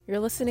You're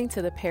listening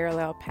to The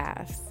Parallel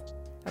Paths,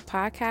 a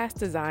podcast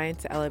designed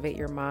to elevate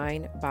your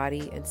mind,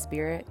 body, and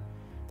spirit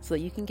so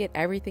that you can get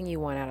everything you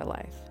want out of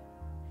life.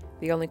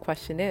 The only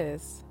question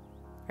is,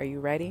 are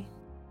you ready?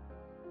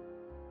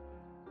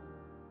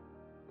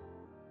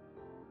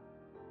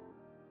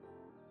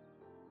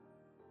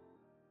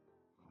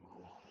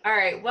 All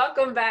right,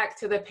 welcome back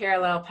to the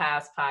Parallel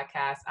Paths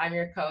podcast. I'm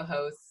your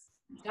co-host,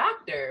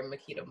 Dr.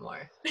 Mikhael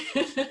Moor.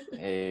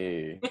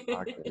 Hey,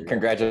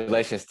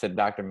 congratulations to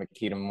Dr.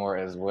 Mikhael Moor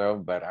as well,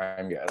 but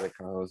I'm your other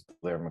co-host,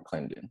 Blair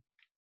McClendon.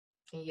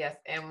 Yes,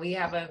 and we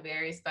have a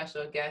very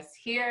special guest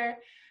here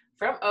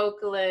from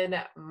Oakland,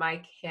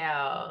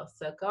 Mikhael.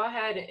 So go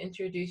ahead and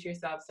introduce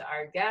yourself to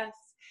our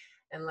guests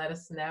and let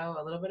us know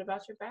a little bit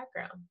about your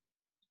background.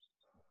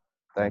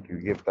 Thank you.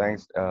 Give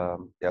thanks.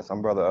 Yes,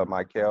 I'm brother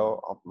Mikhael.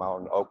 I'm from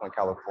out in Oakland,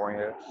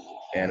 California.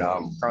 And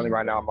currently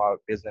right now I'm out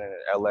visiting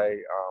in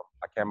LA.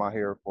 I came out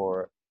here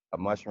for a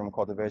mushroom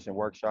cultivation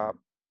workshop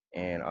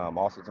and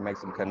also to make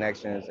some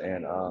connections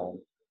and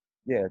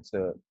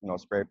to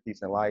spread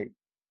peace and light.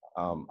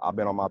 I've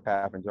been on my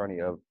path and journey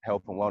of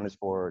health and wellness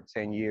for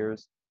 10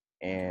 years.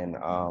 And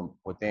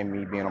within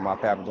me being on my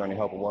path and journey of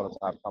health and wellness,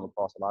 I've come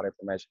across a lot of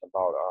information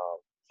about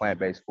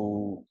plant-based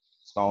food,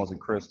 stones and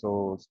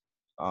crystals,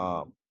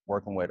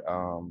 working with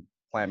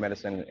plant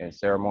medicine and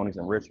ceremonies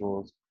and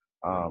rituals,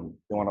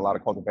 doing a lot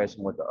of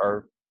cultivation with the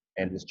earth,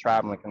 and just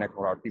traveling, connecting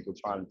with our people,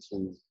 trying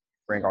to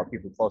bring our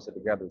people closer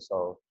together.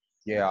 So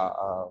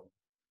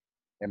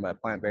I'm a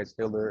plant-based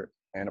healer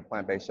and a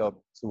plant-based chef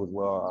too as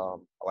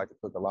well. I like to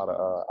cook a lot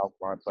of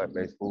alkaline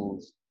plant-based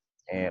foods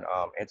and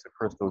into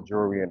crystal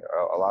jewelry and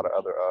a lot of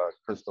other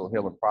crystal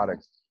healing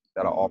products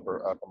that I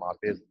offer for my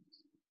business.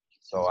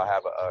 So I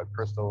have a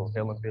crystal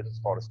healing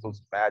business called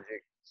Exclusive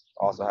Magic.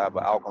 Also have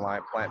an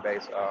alkaline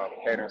plant-based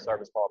catering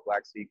service called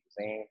Black Sea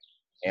Cuisine.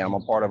 And I'm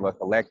a part of a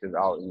collective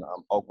out in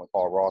Oakland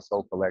called Raw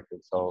Soul Collective.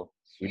 So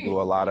we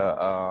do a lot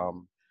of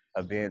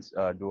events,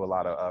 do a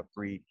lot of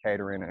free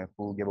catering and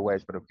food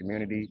giveaways for the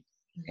community.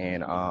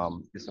 And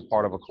it's a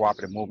part of a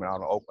cooperative movement out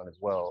in Oakland as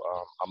well.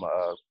 I'm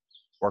a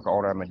worker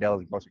owner at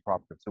Medell's Grocery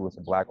Cooperative too. It's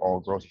a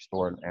Black-owned grocery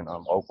store in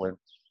Oakland.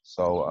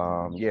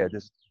 So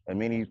just in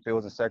many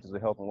fields and sectors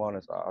of health and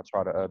wellness, I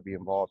try to be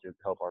involved to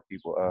help our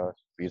people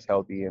be as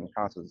healthy and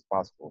conscious as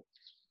possible.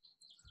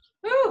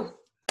 Woo!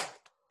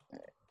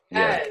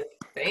 Yeah. Yes,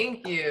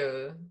 thank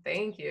you.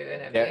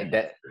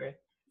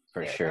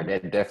 For sure.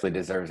 That definitely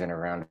deserves a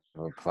round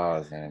of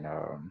applause. And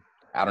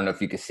I don't know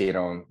if you can see it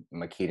on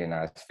Makita and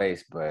I's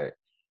face, but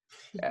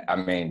I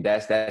mean,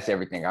 that's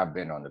everything I've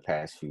been on the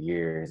past few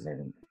years,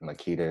 and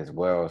Makita as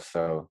well.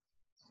 So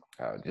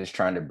just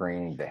trying to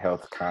bring the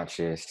health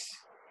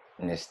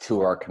consciousness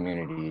to our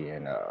community.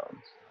 And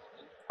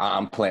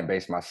I'm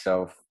plant-based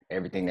myself.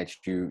 Everything that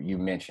you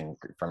mentioned,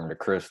 from the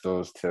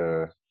crystals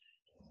to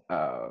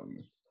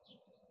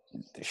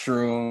the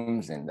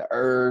shrooms and the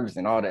herbs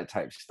and all that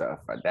type of stuff,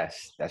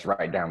 that's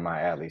right down my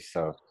alley.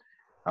 So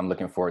I'm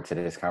looking forward to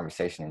this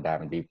conversation and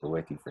diving deeper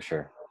with you for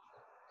sure.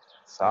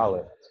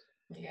 Solid.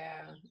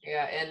 Yeah.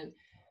 And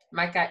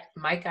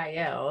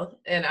Mikhael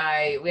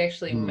and we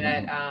actually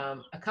met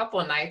a couple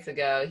of nights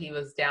ago. He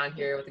was down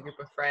here with a group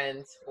of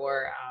friends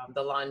for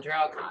the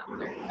Londrell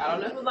concert. I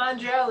don't know who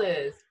Londrell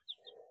is.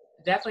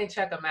 Definitely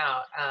check him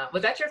out.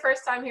 Was that your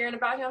first time hearing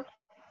about him?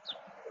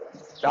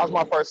 That was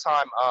my first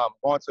time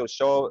going to a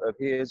show of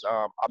his.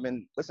 I've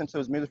been listening to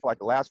his music for like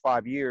the last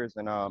 5 years,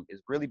 and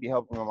it's really been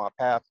helping me on my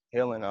path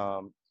healing.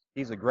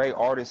 He's a great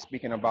artist,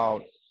 speaking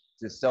about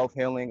just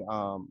self-healing.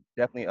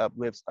 Definitely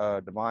uplifts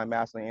divine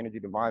masculine energy,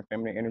 divine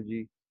feminine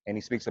energy, and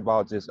he speaks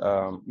about just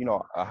a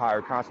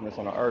higher consciousness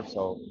on the earth.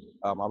 So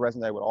I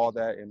resonate with all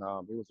that, and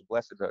it was a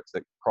blessing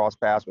to cross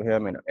paths with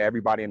him and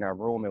everybody in that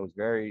room. It was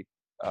very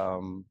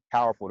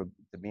powerful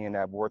to be in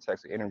that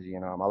vortex of energy,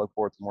 and I look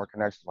forward to more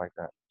connections like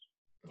that.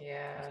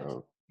 Yeah.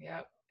 So,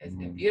 yep. It's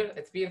beautiful.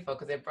 It's beautiful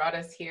because it brought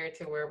us here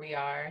to where we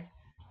are,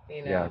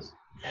 Yes.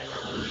 And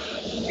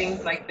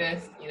things like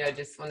this,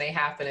 just when they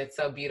happen, it's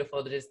so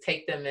beautiful to just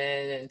take them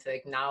in and to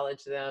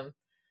acknowledge them.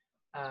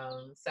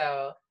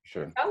 So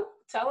sure.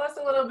 Tell us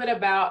a little bit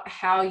about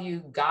how you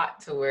got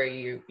to where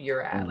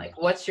you're at.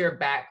 Like, what's your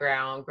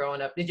background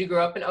growing up? Did you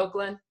grow up in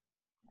Oakland?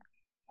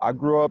 I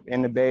grew up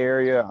in the Bay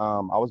Area.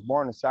 I was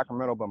born in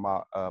Sacramento, but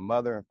my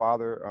mother and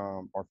father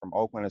are from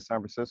Oakland and San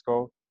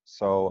Francisco.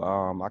 So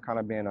I kind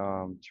of been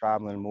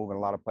traveling and moving a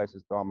lot of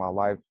places throughout my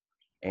life.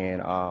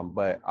 And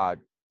but I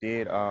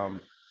did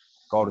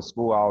go to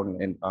school out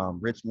in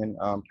Richmond,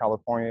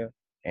 California,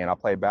 and I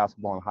played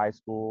basketball in high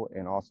school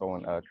and also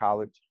in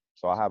college.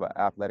 So I have an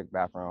athletic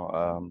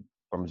background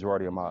for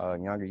majority of my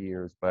younger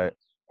years. But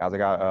as I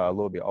got a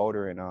little bit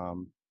older and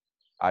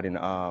I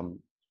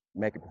didn't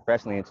make it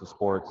professionally into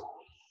sports,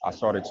 I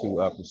started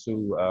to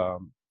pursue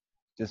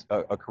just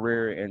a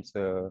career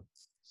into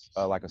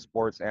like a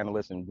sports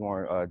analyst and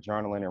doing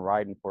journaling and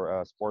writing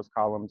for sports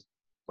columns.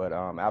 But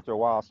after a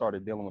while, I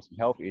started dealing with some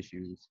health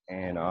issues,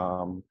 and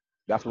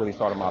that's really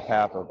started my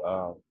path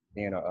of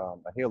being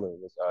a healer,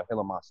 was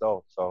healing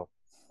myself. So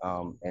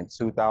in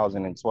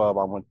 2012,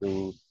 I went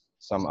through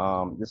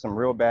just some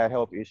real bad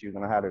health issues,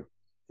 and I had to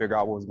figure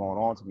out what was going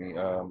on to me.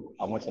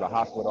 I went to the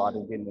hospital. I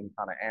didn't get any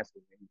kind of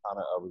answers, any kind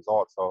of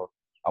results. So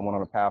I went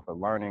on a path of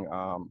learning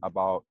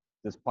about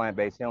this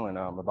plant-based healing,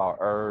 about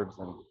herbs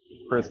and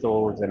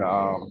crystals and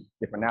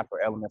different natural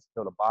elements to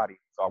heal the body.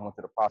 So I went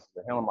through the process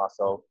of healing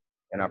myself,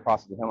 and that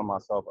process of healing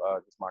myself,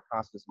 just my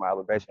consciousness, my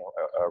elevation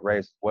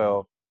raised as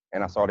well.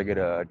 And I started to get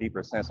a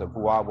deeper sense of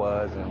who I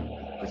was and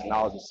this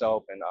knowledge of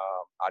self. And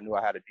I knew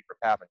I had a deeper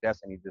path of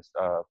destiny just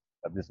of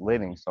this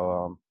living.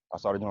 So I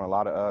started doing a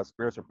lot of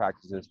spiritual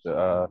practices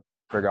to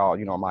figure out,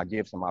 my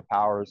gifts and my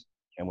powers.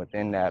 And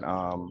within that,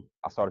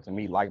 I started to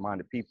meet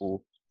like-minded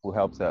people who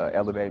helped to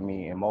elevate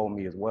me and mold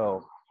me as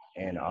well.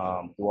 And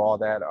through all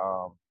that,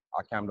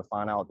 I came to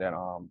find out that,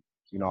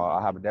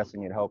 I have a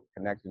destiny to help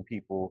connecting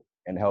people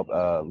and help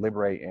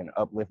liberate and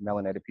uplift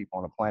melanated people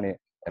on the planet,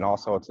 and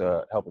also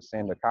to help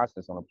ascend the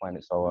consciousness on the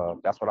planet.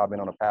 So that's what I've been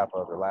on the path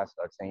of the last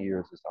 10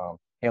 years, is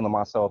healing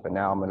myself. And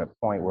now I'm at a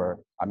point where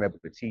I'm able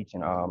to teach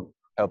and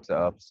help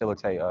to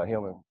facilitate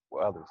healing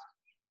with others.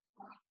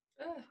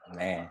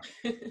 Man,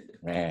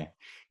 man.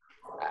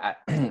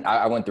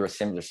 I went through a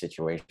similar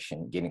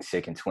situation, getting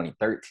sick in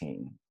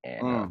 2013,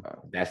 and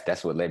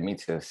that's what led me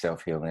to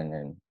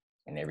self-healing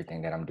and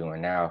everything that I'm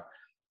doing now.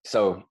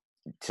 So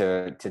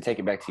to take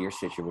it back to your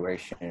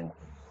situation,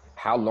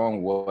 how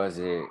long was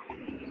it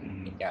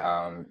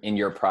in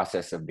your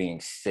process of being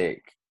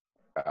sick?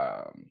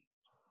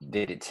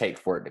 Did it take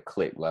for it to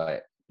click?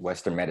 Like,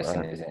 Western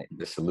medicine isn't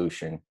the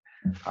solution.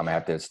 I'm gonna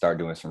have to start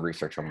doing some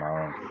research on my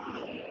own.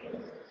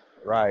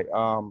 Right.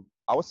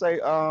 I would say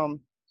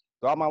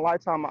throughout my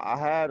lifetime, I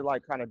had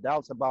like kind of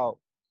doubts about,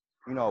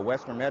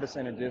 Western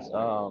medicine, and just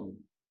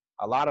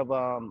a lot of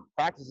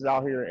practices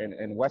out here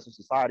in Western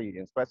society,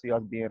 and especially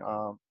us being,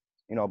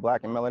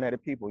 Black and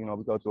melanated people.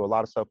 We go through a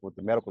lot of stuff with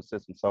the medical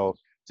system. So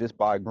just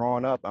by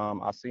growing up,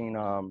 I seen,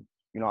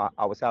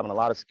 I was having a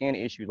lot of skin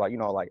issues,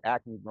 like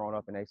acne growing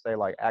up, and they say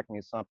like acne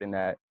is something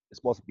that is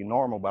supposed to be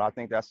normal, but I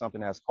think that's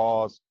something that's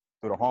caused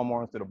through the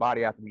hormones, through the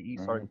body after we eat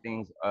certain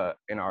things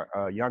in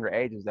our younger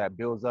ages, that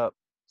builds up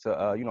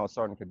to,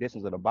 certain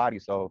conditions of the body.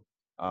 So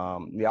I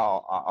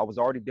was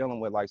already dealing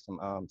with like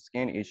some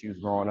skin issues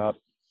growing up,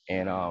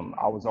 and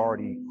I was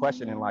already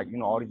questioning like,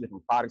 all these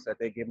different products that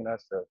they're giving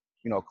us to,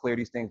 clear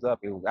these things up.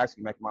 It was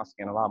actually making my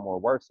skin a lot more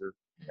worse,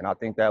 and I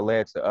think that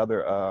led to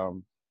other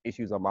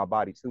issues on my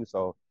body too.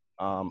 So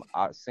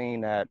I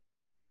seen that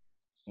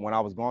when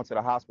I was going to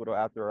the hospital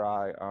after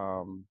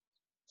I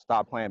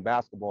stopped playing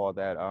basketball,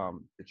 that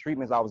the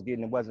treatments I was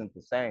getting, it wasn't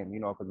the same,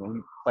 because when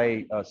we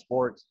played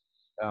sports,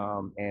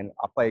 and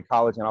I played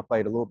college and I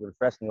played a little bit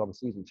professionally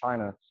overseas in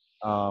China,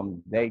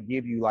 they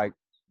give you like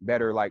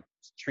better like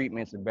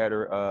treatments and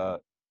better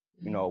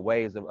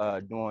ways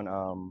of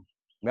doing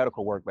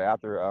medical work. But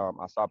after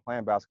I stopped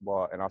playing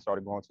basketball and I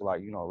started going to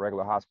like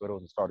regular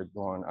hospitals and started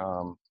doing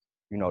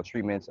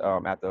treatments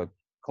at the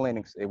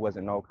clinics, it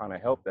wasn't no kind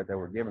of help that they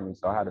were giving me.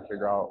 So I had to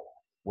figure out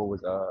what was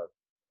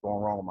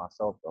going wrong with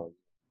myself though.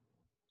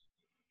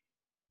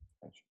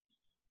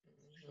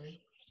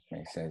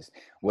 Makes sense.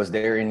 Was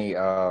there any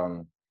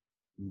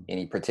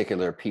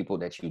particular people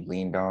that you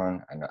leaned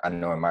on? I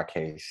know in my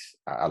case,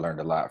 I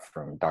learned a lot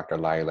from Dr.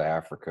 Laila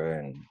Africa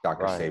and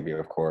Dr. Sabia,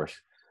 of course.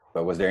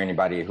 But was there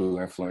anybody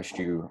who influenced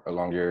you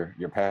along your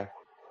path?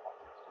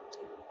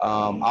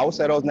 I would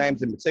say those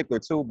names in particular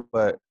too,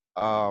 but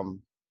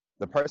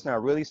the person that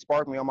really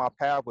sparked me on my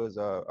path was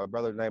a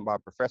brother named by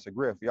Professor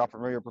Griff. Y'all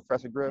familiar with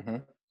Professor Griff?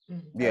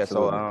 Yeah.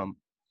 Absolutely.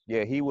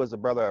 So he was a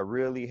brother that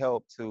really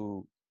helped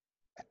to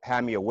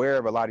have me aware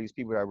of a lot of these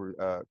people that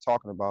we're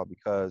talking about,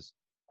 because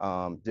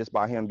just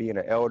by him being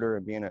an elder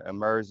and being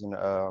immersed in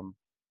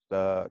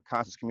the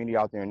conscious community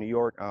out there in New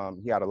York,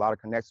 he had a lot of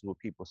connections with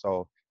people.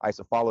 So I used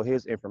to follow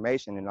his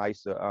information, and I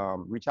used to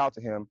reach out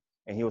to him,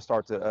 and he would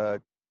start to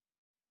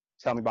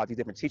tell me about these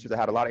different teachers that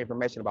had a lot of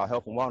information about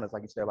health and wellness,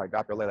 like you said, like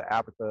Dr. Laila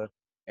Africa,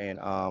 and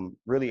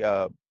really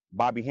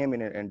Bobby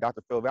Hemming and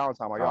Dr. Phil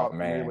Valentine. Are y'all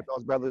familiar with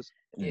those brothers?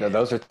 Yeah.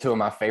 Those are two of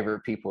my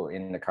favorite people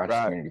in the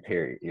conscious community,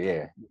 period.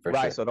 Yeah, for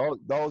sure. So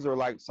those are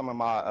like some of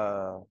my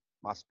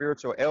my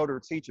spiritual elder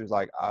teachers.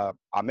 Like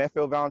I met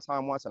Phil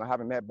Valentine once, and I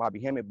haven't met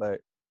Bobby Hemming, but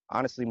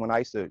honestly, when I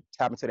used to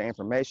tap into the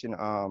information,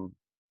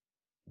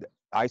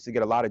 I used to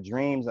get a lot of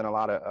dreams and a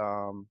lot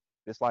of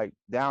just like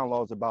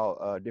downloads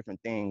about different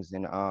things,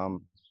 and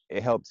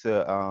it helped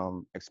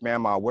to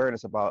expand my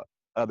awareness about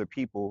other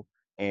people.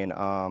 And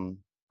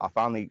I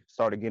finally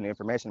started getting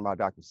information about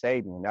Dr.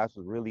 Sabian, and that's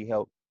what really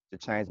helped to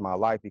change my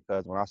life,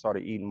 because when I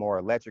started eating more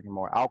electric and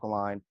more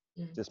alkaline,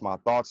 just my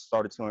thoughts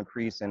started to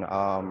increase, and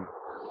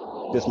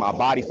just my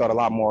body felt a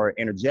lot more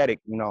energetic,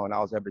 and I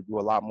was able to do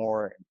a lot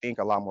more and think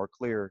a lot more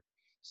clear.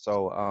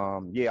 So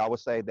I would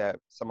say that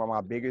some of my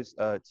biggest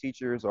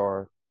teachers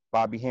are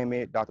Bobby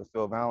Hemmett, Dr.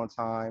 Phil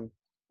Valentine,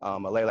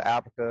 Laila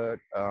Africa,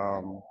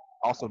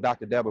 also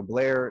Dr. Deborah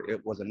Blair. It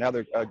was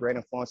another great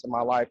influence in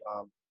my life.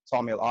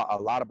 Taught me a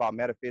lot about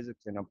metaphysics,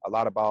 and a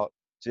lot about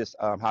just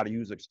how to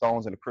use the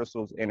stones and the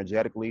crystals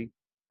energetically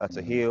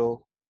to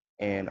heal.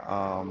 And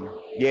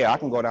I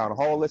can go down a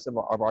whole list of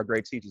our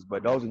great teachers,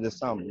 but those are just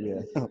some. Yeah.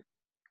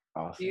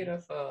 Awesome.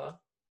 Beautiful.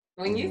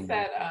 When you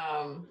said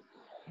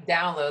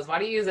downloads, why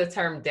do you use the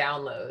term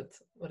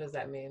downloads? What does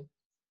that mean?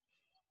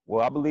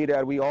 Well, I believe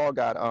that we all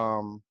got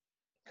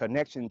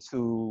connection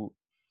to,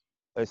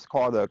 it's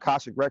called the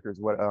Akashic Records,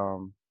 what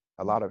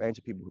a lot of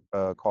ancient people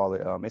call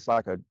it. It's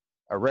like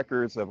a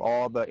records of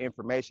all the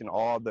information,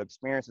 all the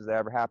experiences that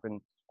ever happened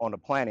on the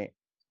planet.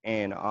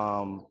 And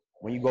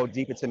when you go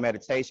deep into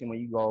meditation, when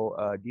you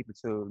go deep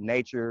into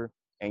nature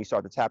and you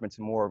start to tap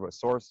into more of a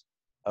source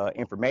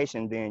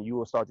information, then you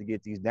will start to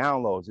get these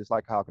downloads. It's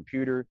like how a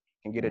computer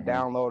can get a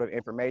download of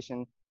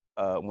information.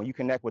 When you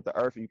connect with the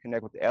earth, you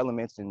connect with the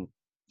elements and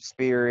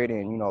spirit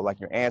and, you know, like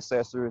your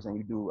ancestors, and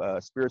you do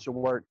spiritual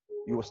work,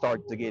 you will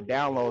start to get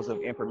downloads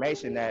of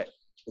information that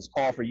is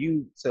called for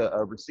you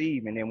to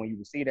receive. And then when you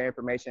receive that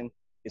information,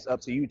 it's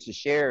up to you to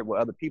share it with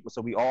other people so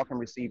we all can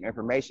receive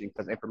information,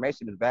 because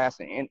information is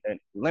vast and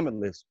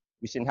limitless.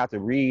 We shouldn't have to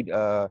read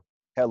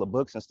hella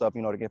books and stuff,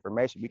 you know, to get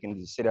information. We can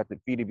just sit at the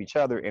feet of each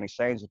other and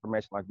exchange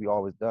information like we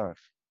always done.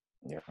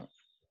 Yeah.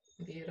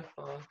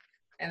 Beautiful.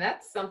 And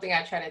that's something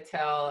I try to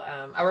tell.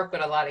 I work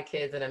with a lot of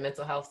kids in a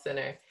mental health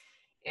center,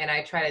 and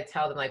I try to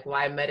tell them like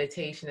why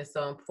meditation is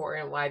so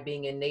important, why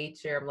being in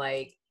nature. I'm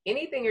like,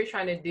 anything you're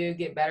trying to do,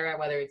 get better at,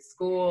 whether it's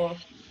school,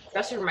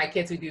 especially for my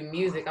kids who do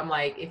music, I'm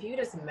like, if you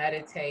just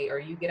meditate or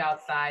you get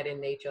outside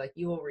in nature, like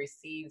you will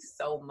receive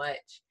so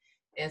much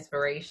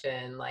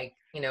inspiration. Like,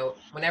 you know,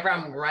 whenever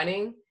I'm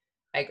running,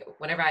 like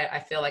whenever I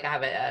feel like I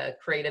have a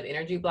creative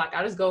energy block,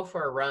 I'll just go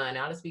for a run.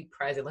 I'll just be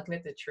present, looking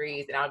at the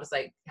trees, and I'll just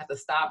like have to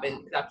stop,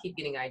 and I'll keep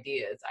getting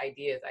ideas.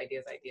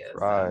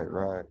 Right, So,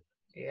 right.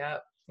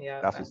 yep.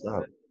 That's what's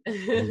up.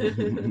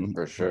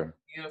 For sure.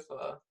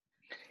 Beautiful.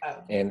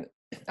 And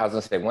I was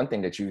gonna say, one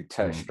thing that you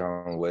touched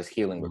on was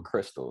healing with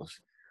crystals.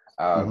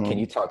 Can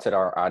you talk to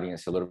our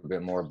audience a little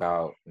bit more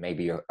about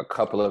maybe a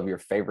couple of your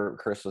favorite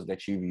crystals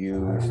that you've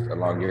used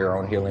along your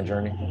own healing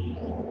journey?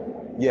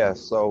 Yeah,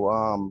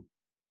 so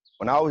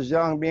when I was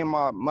young, me and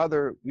my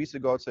mother, we used to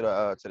go to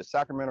the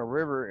Sacramento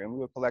River, and we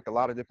would collect a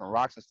lot of different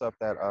rocks and stuff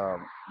that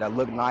that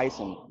looked nice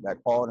and that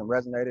called and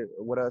resonated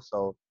with us.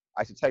 So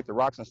I used to take the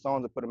rocks and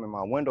stones and put them in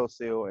my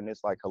windowsill and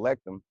just like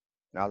collect them.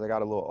 And as I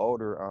got a little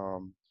older,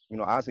 you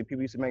know, honestly,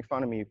 people used to make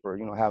fun of me for,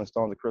 you know, having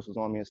stones and crystals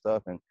on me and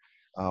stuff. And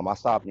I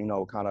stopped, you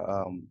know, kind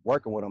of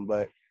working with them.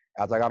 But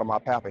as I got on my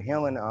path of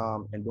healing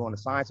and doing the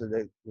sciences,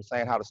 they were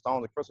saying how the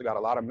stones and crystals got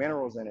a lot of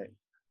minerals in it,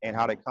 and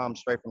how they come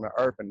straight from the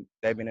earth, and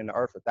they've been in the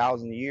earth for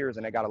thousands of years,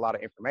 and they got a lot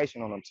of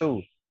information on them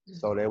too.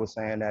 So they were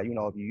saying that, you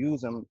know, if you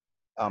use them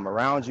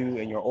around you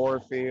in your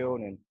aura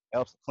field, and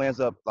helps to cleanse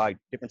up like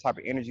different type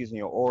of energies in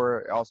your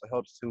aura, it also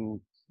helps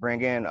to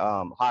bring in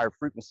higher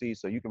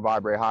frequencies so you can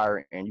vibrate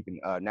higher and you can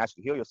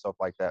naturally heal yourself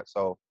like that.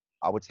 So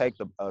I would take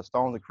the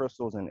stones and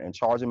crystals and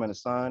charge them in the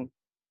sun,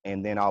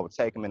 and then I would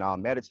take them and I'll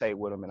meditate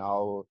with them, and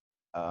I'll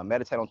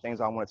meditate on things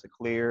I wanted to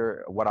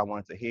clear, what I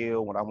wanted to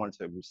heal, what I wanted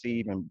to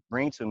receive and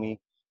bring to me.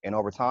 And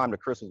over time, the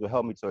crystals will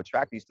help me to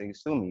attract these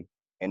things to me.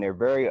 And they're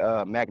very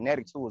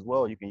magnetic too as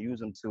well. You can use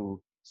them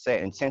to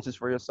set intentions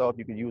for yourself.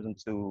 You can use them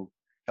to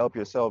help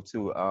yourself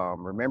to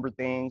remember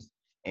things.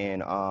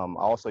 And I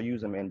also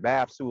use them in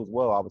baths too as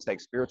well. I would take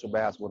spiritual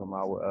baths with them.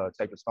 I would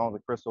take the stones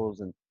and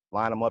crystals and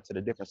line them up to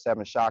the different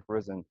 7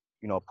 chakras, and,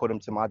 you know, put them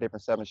to my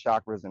different 7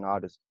 chakras, and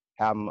I'll just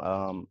have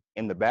them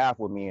in the bath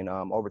with me. And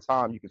over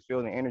time, you can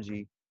feel the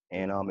energy.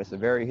 And it's a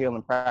very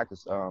healing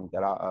practice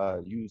that I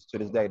use to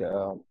this day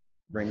to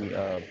bring me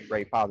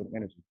great positive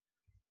energy.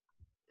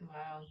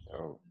 Wow.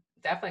 Oh.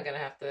 Definitely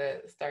gonna have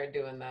to start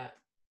doing that.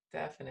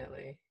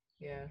 Definitely.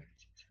 Yeah.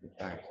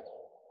 Thanks.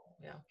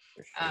 Yeah.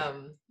 Sure.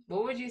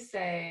 What would you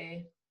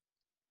say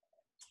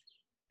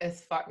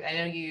as far, I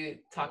know you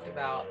talked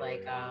about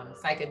like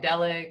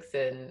psychedelics,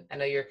 and I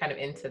know you're kind of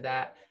into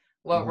that.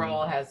 What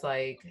role has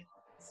like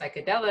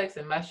psychedelics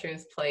and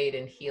mushrooms played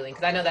in healing?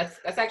 Because I know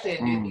that's actually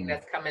a new thing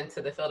that's come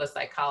into the field of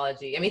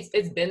psychology. I mean,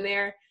 it's been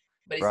there,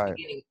 but it's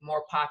getting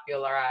more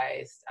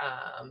popularized.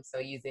 So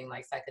using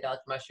like psychedelic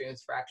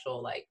mushrooms for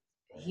actual like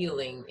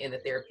healing in the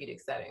therapeutic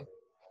setting.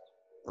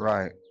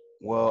 Right.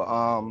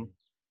 Well,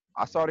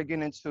 I started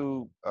getting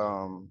into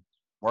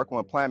working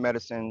with plant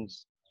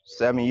medicines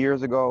 7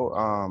 years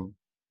ago,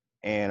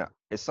 and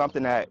it's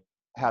something that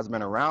has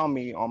been around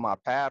me on my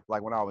path.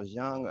 Like when I was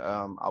young,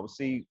 I would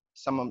see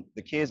some of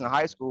the kids in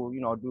high school,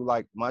 you know, do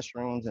like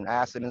mushrooms and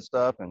acid and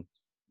stuff, and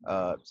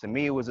to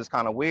me, it was just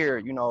kind of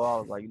weird. You know, I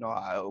was like, you know,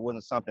 it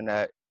wasn't something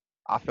that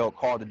I felt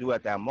called to do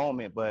at that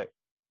moment. But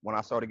when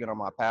I started getting on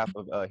my path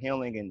of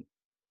healing and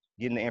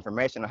getting the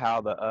information of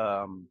how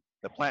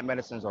the plant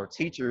medicines are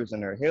teachers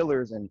and they're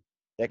healers, and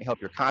they can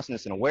help your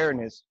consciousness and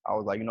awareness, I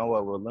was like, you know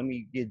what, well, let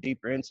me get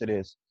deeper into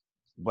this.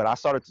 But I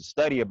started to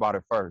study about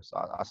it first.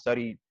 I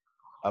studied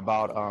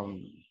about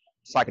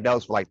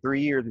psychedelics for like 3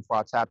 years before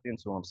I tapped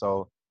into them.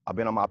 So I've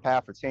been on my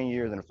path for 10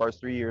 years. In the first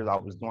 3 years, I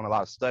was doing a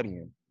lot of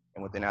studying.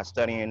 And within that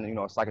studying, you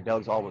know,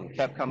 psychedelics always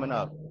kept coming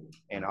up.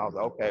 And I was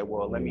like, okay,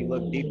 well, let me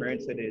look deeper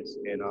into this.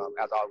 And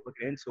as I was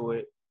looking into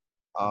it,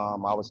 I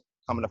was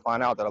coming to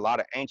find out that a lot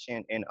of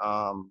ancient and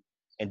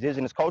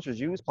indigenous cultures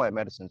use plant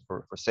medicines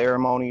for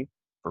ceremony,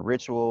 for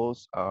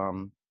rituals.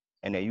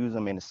 and they use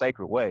them in a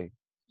sacred way.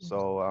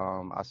 So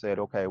I said,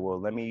 okay, well,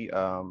 let me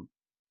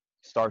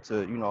start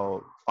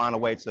to, find a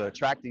way to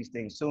attract these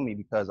things to me,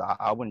 because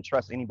I wouldn't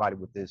trust anybody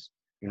with this,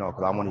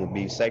 because I wanted to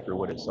be sacred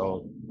with it.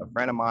 So a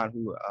friend of mine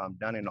who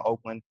done it in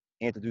Oakland,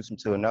 he introduced me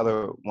to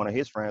another one of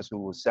his friends who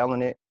was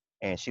selling it,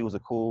 and she was a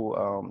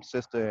cool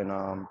sister, and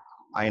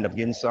I ended up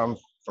getting some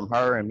from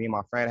her, and me and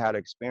my friend had an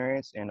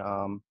experience, and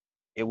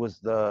it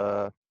was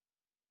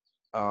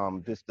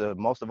just the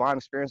most divine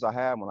experience I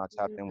had when I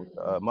tapped in with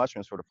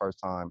mushrooms for the first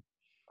time.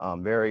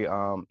 Very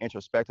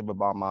introspective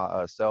about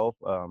myself.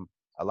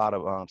 A lot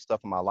of stuff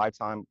in my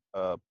lifetime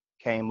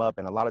came up,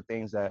 and a lot of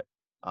things that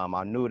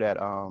I knew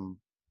that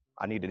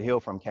I needed to heal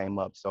from came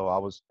up. So I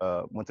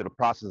went through the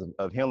process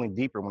of healing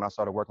deeper when I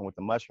started working with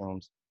the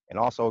mushrooms, and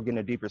also getting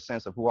a deeper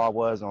sense of who I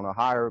was on a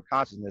higher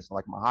consciousness,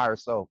 like my higher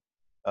self,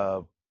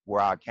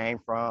 where I came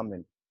from,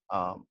 and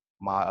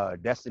my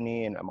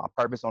destiny and my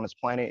purpose on this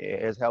planet.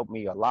 It has helped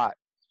me a lot.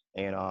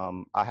 And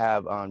I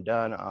have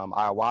done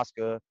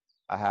ayahuasca.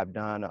 I have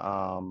done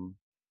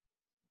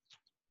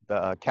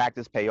the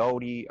cactus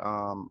peyote.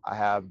 I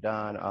have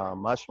done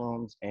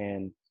mushrooms,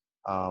 and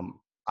I'm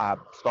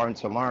starting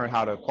to learn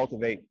how to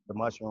cultivate the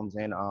mushrooms,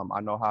 and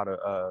I know how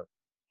to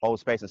hold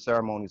space and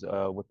ceremonies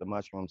with the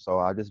mushrooms. So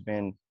I've just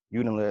been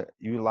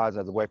utilized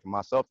as a way for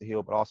myself to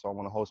heal, but also I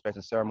want to hold space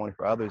and ceremony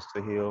for others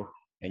to heal,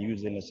 and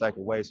use it in a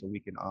sacred way so we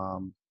can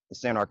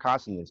ascend our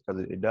consciousness,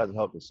 because it does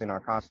help to ascend our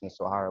consciousness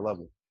to a higher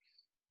level.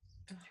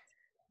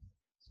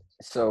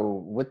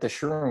 So with the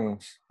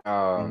shrooms,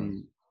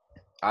 I'm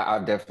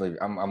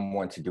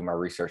one to do my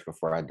research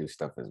before I do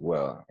stuff as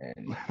well.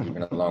 And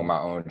even along my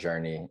own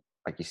journey,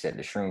 like you said,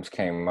 the shrooms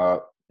came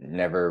up,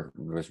 never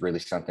was really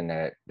something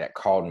that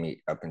called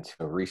me up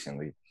until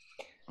recently.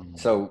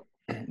 So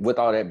with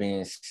all that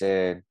being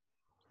said,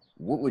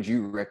 what would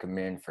you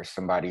recommend for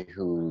somebody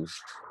who's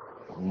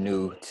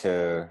new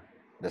to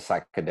the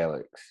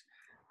psychedelics?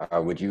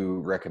 Would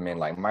you recommend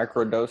like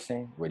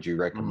microdosing? Would you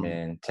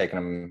recommend taking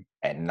them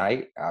at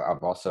night?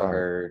 I've also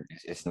heard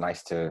it's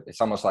nice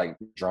it's almost like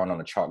drawing on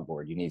a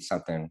chalkboard. You need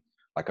something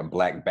like a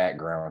black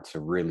background to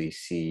really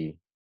see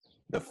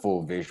the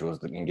full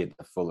visuals and get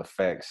the full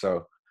effect.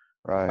 So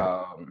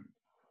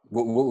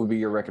what would be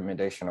your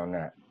recommendation on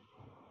that?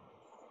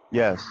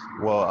 Yes.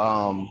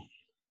 Well,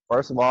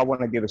 first of all, I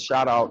want to give a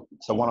shout out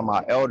to one of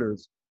my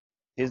elders.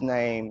 His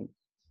name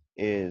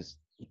is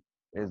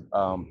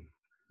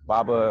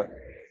Baba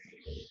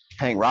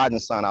Hank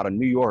Rosin's son out of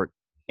New York,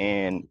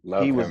 and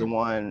he was the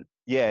one.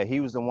 Yeah, he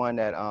was the one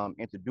that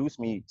introduced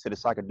me to the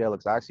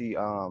psychedelics. I actually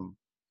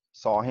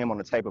saw him on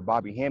the tape of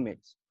Bobby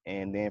Hemmitt's,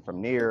 and then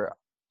from there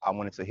I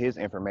went into his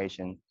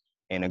information,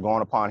 and then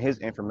going upon his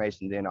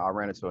information, then I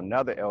ran into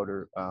another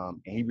elder, and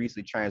he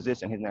recently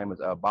transitioned. His name is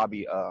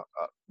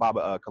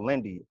Baba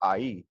Kalindi,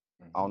 IE.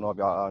 I don't know if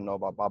y'all know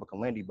about Baba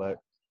Kalindi, but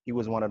he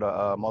was one of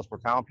the most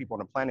profound people on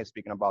the planet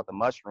speaking about the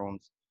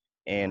mushrooms.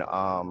 And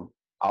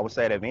I would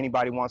say that if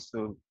anybody wants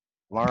to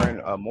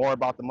learn more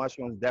about the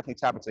mushrooms, definitely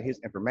tap into his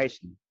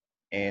information.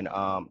 And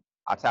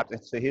I tapped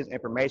into his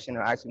information,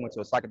 and I actually went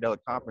to a psychedelic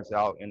conference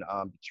out in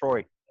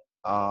Detroit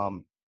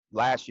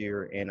last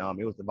year, and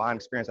it was a divine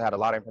experience. I had a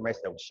lot of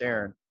information that was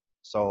sharing.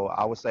 So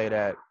I would say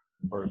that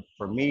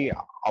for me,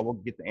 I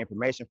would get the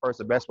information first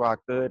the best way I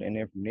could, and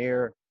then from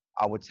there,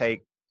 I would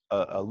take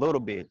a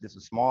little bit, just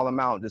a small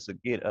amount, just to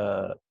get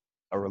a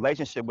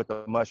relationship with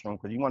the mushroom,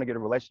 because you want to get a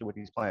relationship with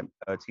these plant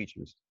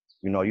teachers.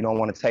 You don't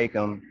want to take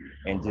them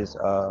and just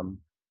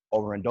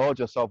overindulge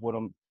yourself with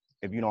them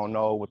if you don't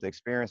know what the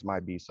experience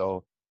might be.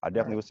 So I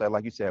definitely would say,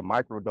 like you said,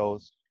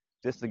 microdose,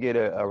 just to get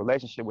a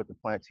relationship with the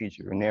plant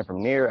teacher. And then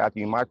from there, after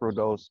you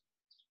microdose,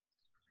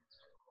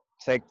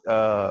 take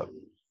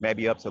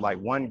maybe up to like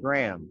 1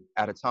 gram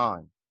at a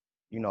time,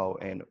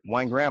 and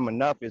 1 gram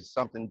enough is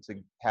something to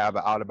have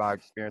an out-of-body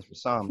experience for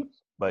some.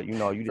 But,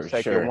 you just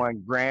take your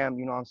 1 gram,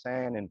 you know what I'm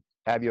saying, and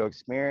have your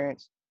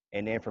experience.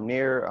 And then from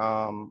there,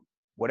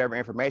 whatever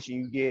information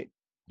you get,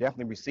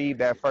 definitely receive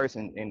that first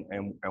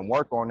and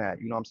work on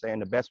that, you know what I'm saying,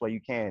 the best way you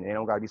can. It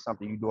don't got to be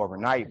something you do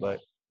overnight, but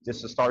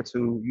just to start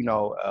to,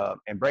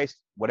 embrace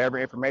whatever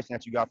information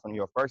that you got from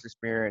your first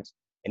experience.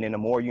 And then the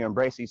more you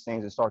embrace these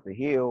things and start to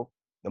heal,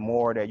 the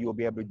more that you'll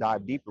be able to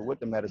dive deeper with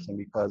the medicine,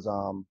 because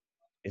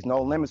there's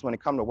no limits when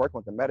it comes to working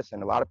with the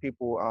medicine. A lot of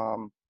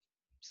people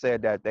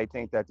said that they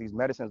think that these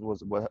medicines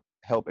will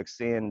help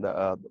extend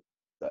the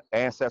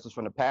ancestors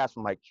from the past,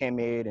 from like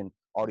Kemet and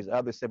all these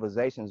other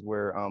civilizations,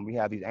 where we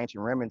have these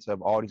ancient remnants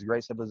of all these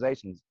great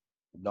civilizations.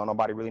 Don't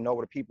nobody really know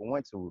where the people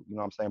went to, you know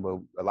what I'm saying? But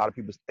a lot of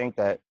people think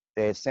that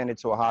they ascended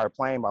to a higher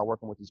plane by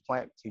working with these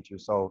plant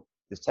teachers. So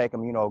just take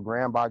them,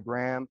 gram by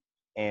gram.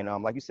 And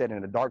like you said,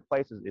 in the dark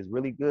places is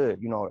really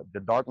good. The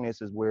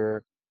darkness is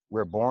where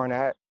we're born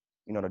at.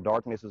 The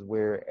darkness is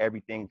where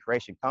everything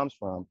creation comes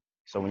from.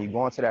 So when you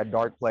go into that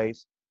dark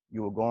place,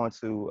 you will go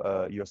into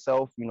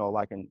yourself,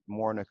 like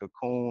more in a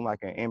cocoon, like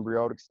an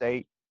embryonic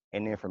state.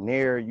 And then from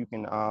there, you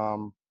can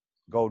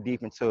go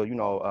deep into,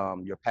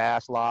 your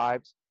past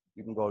lives.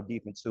 You can go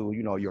deep into,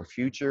 your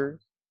future,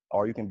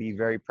 or you can be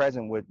very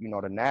present with,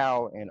 the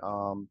now, and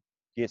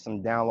get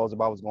some downloads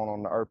about what's going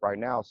on the earth right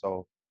now.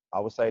 So I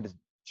would say just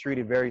treat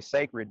it very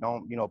sacred.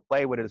 Don't,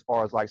 play with it as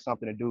far as like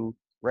something to do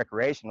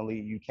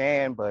recreationally. You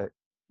can, but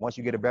once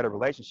you get a better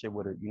relationship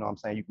with it, what I'm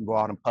saying, you can go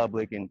out in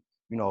public and,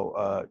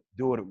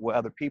 do it with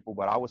other people.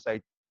 But I would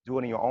say do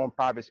it in your own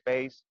private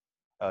space,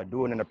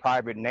 do it in a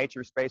private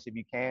nature space if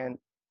you can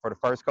for the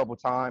first couple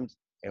times.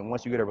 And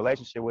once you get a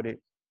relationship with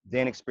it,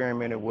 then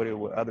experiment with it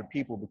with other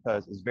people,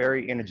 because it's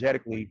very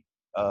energetically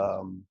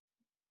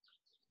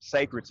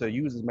sacred to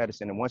use as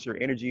medicine. And once your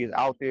energy is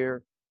out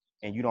there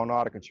and you don't know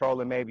how to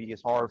control it, maybe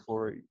it's hard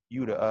for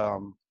you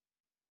to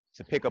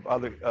pick up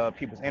other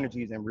people's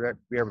energies and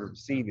be able to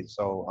receive it.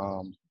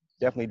 So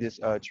definitely just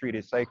treat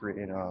it sacred,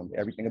 and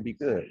everything will be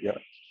good. Yeah.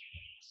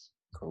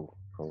 Cool.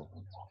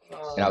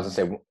 And I was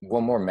gonna say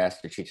one more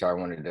master teacher I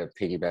wanted to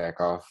piggyback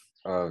off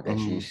of that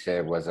you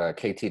said was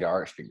KT the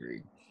arts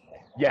degree.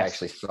 Yes. I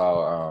actually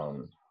saw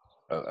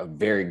a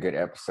very good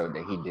episode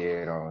that he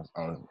did on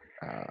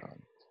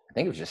I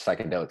think it was just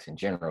psychedelics in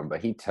general,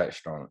 but he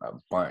touched on a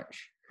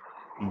bunch,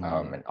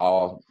 and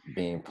all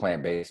being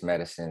plant-based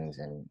medicines.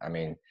 And I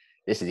mean,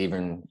 this is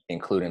even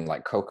including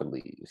like coca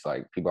leaves.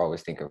 Like people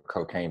always think of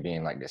cocaine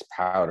being like this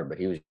powder, but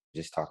he was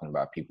just talking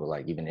about people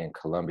like even in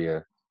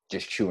Colombia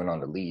just chewing on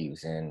the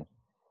leaves and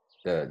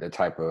the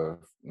type of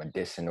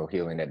medicinal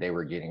healing that they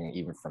were getting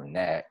even from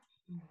that.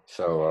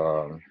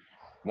 So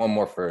one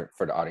more for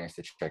the audience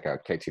to check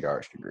out, KT the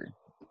arts degree.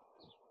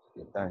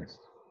 Thanks.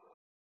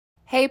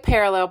 Hey,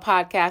 Parallel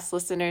Podcast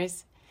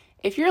listeners.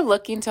 If you're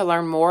looking to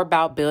learn more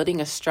about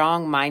building a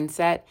strong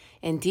mindset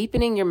and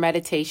deepening your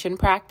meditation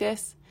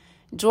practice,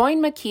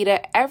 join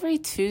Makita every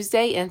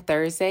Tuesday and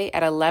Thursday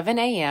at 11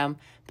 a.m.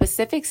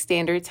 Pacific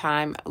Standard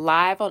Time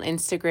live on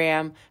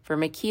Instagram for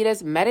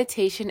Makita's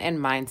meditation and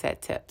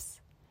mindset tips.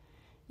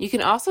 You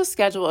can also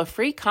schedule a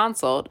free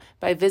consult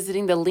by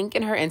visiting the link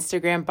in her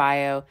Instagram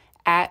bio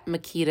at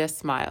Makita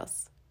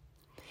Smiles.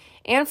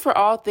 And for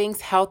all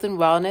things health and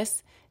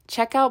wellness,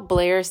 check out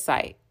Blair's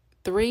site,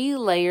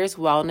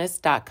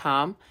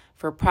 3layerswellness.com,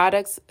 for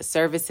products,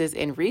 services,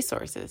 and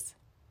resources.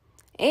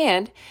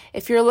 And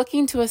if you're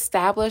looking to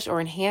establish or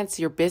enhance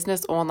your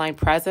business online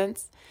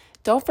presence,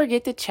 don't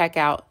forget to check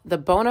out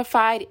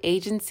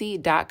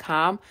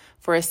thebonafideagency.com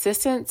for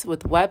assistance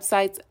with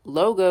websites,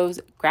 logos,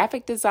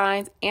 graphic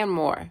designs, and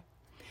more.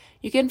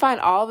 You can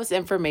find all of this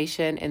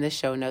information in the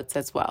show notes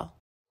as well.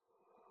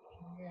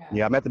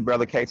 Yeah, I met the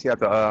brother KT at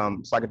the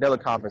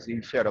psychedelic conference.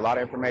 He shared a lot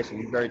of information.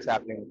 He's very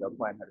tapped in with the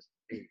plant medicine.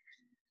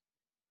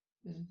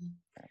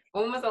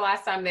 When was the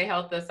last time they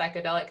held the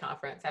psychedelic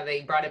conference? Have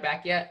they brought it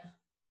back yet?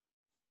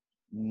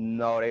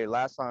 No,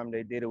 last time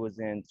they did it was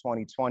in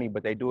 2020,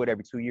 but they do it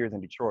every 2 years in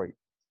Detroit.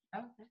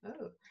 Oh.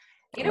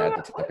 You know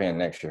what? Tap in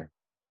next year.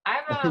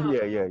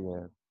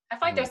 Yeah. I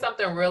feel like there's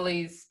something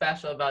really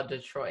special about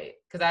Detroit,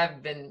 because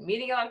I've been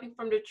meeting a lot of people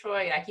from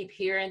Detroit. I keep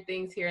hearing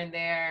things here and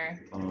there.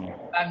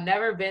 I've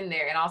never been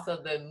there. And also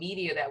the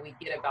media that we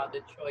get about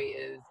Detroit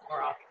is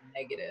more often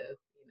negative,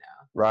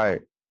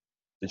 Right.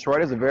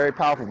 Detroit is a very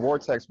powerful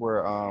vortex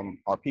where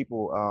our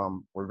people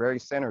were very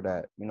centered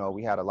at.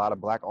 We had a lot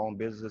of Black-owned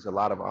businesses, a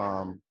lot of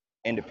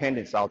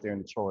independence out there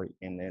in Detroit.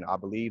 And I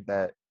believe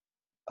that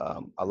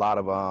a lot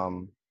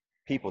of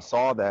people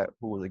saw that,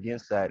 who was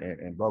against that,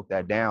 and broke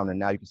that down. And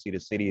now you can see the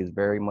city is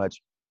very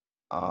much,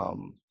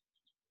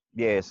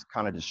 it's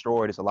kind of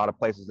destroyed. It's a lot of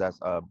places that's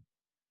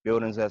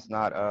buildings that's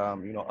not,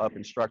 up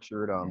and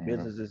structured,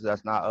 businesses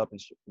that's not up and,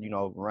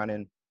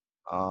 running.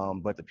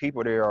 But the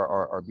people there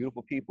are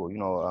beautiful people,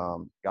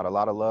 got a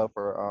lot of love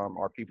for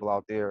our people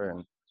out there.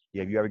 And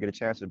yeah, if you ever get a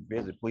chance to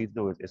visit, please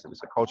do it. It's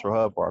a cultural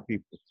hub for our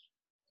people.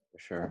 For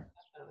sure.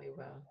 Definitely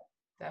will.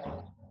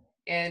 Definitely.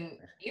 And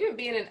even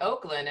being in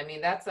Oakland, I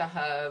mean, that's a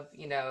hub,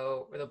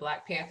 where the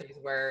Black Panthers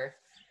were.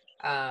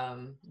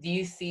 Do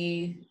you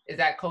see, is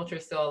that culture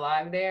still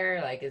alive there?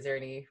 Like, is there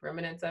any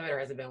remnants of it, or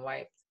has it been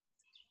wiped?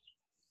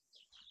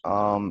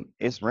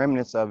 It's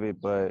remnants of it,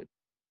 but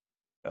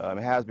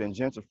it has been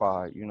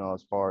gentrified,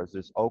 as far as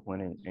this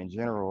Oakland in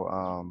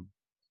general.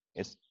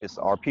 It's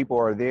our people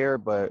are there,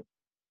 but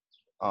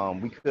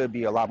we could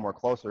be a lot more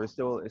closer. It's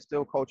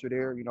still culture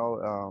there,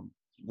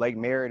 Lake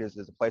Merritt is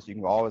a place you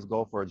can always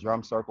go for a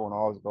drum circle and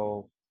always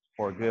go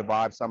for a good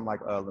vibe. Something like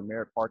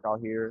Lemerritt Park out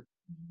here.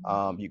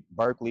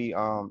 Berkeley,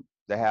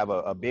 they have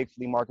a big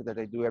flea market that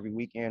they do every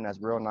weekend. That's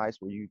real nice,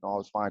 where you can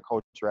always find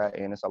culture at.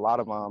 And it's a lot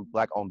of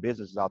Black-owned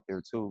businesses out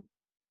there too.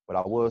 But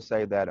I will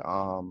say that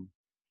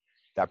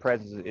that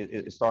presence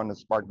is starting to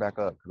spark back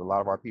up, because a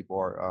lot of our people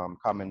are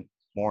coming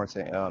more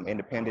into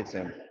independence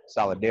and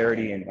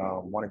solidarity and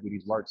want to do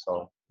these work.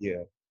 So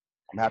yeah,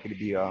 I'm happy to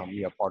be a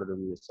part of the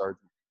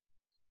resurgence.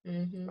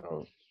 And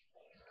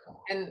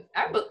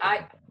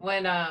I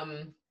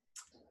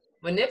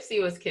when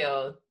Nipsey was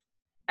killed,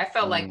 I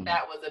felt like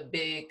that was a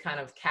big kind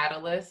of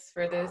catalyst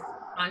for this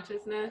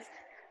consciousness.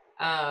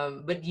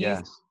 But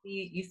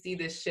you see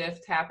this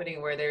shift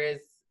happening where there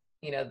is,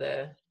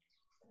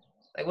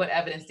 what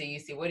evidence do you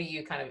see? What do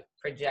you kind of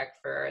project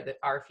for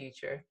our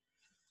future?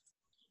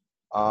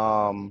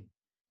 Yeah,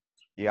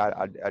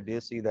 I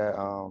did see that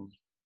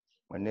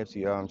when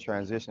Nipsey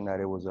transitioned, that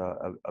it was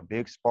a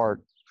big spark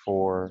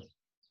for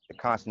the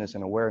consciousness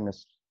and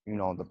awareness,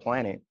 on the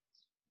planet.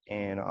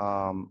 And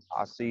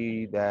I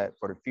see that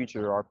for the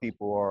future, our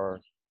people are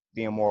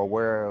being more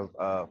aware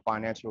of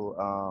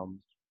financial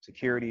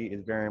security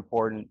is very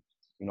important.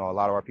 A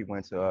lot of our people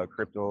into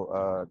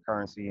crypto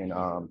currency and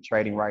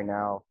trading right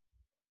now.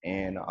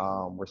 And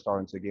we're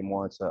starting to get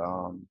more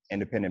into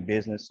independent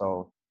business.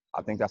 So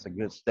I think that's a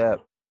good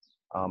step.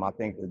 I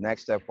think the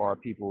next step for our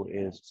people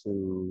is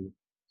to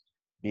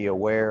be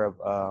aware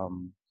of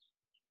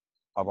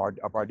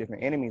our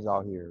different enemies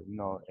out here,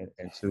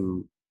 and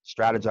to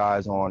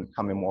strategize on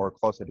coming more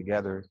closer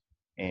together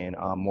and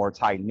more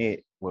tight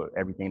knit with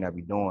everything that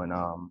we're doing.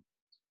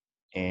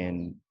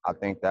 And I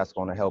think that's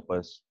going to help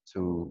us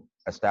to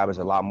establish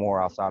a lot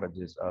more outside of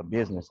just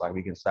business. Like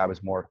we can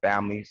establish more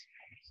families.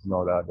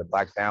 The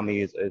Black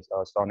family is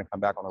starting to come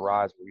back on the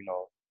rise. Where,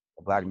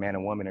 the Black man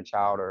and woman and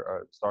child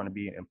are starting to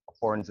be in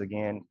importance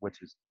again,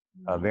 which is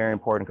very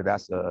important because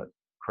that's the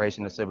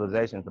creation of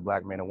civilization is the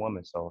Black man and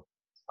woman. So,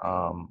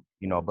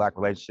 Black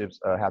relationships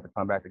have to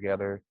come back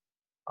together.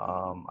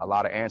 A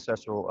lot of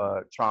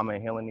ancestral trauma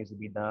and healing needs to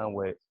be done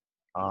with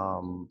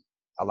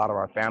a lot of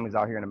our families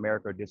out here in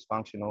America are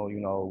dysfunctional.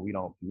 We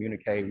don't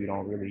communicate. We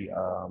don't really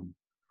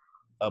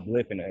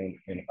uplift and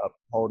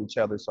uphold each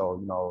other.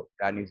 So,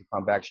 that needs to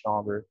come back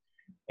stronger.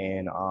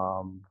 And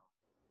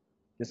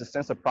just a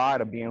sense of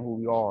pride of being who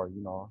we are,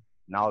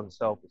 knowledge of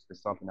self is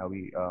just something that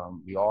we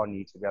all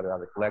need together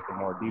as a collective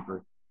more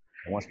deeper.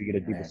 And once we get a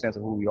deeper sense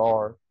of who we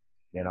are,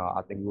 then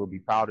I think we'll be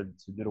proud to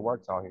do the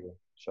work out here.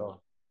 Sure.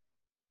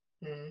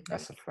 Mm-hmm.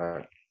 That's a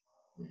fact.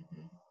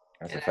 Mm-hmm.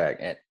 That's a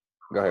fact. And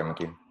go ahead,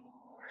 Mikhael.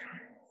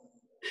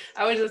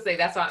 I was just saying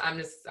that's why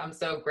I'm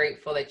so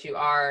grateful that you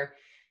are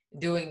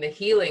doing the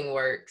healing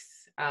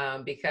works,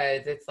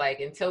 because it's like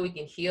until we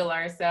can heal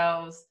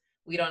ourselves,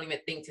 we don't even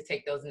think to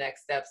take those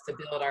next steps to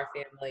build our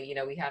family.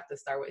 We have to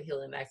start with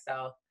healing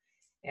thyself.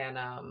 And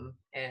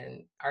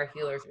our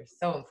healers are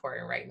so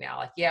important right now.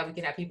 Like, yeah, we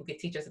can have people can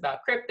teach us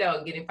about crypto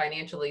and getting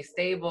financially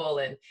stable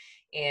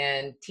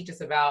and teach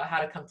us about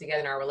how to come together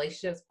in our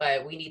relationships,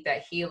 but we need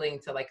that healing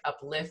to like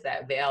uplift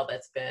that veil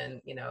that's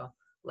been,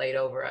 laid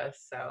over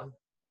us. So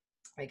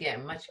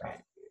again, much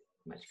gratitude.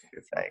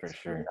 For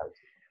sure.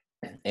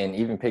 And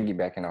even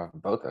piggybacking off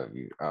both of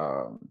you,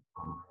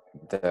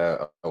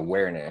 the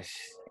awareness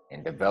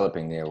and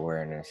developing the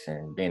awareness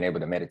and being able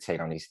to meditate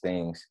on these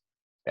things,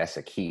 that's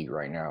a key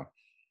right now.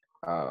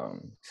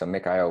 So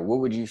Mikhael, what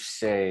would you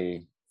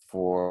say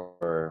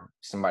for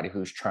somebody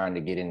who's trying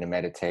to get into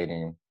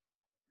meditating?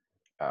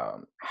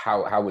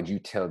 How would you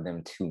tell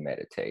them to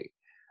meditate?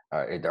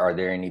 Are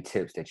there any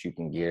tips that you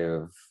can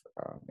give?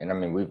 And I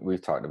mean,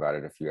 we've talked about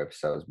it a few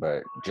episodes,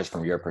 but just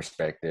from your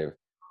perspective,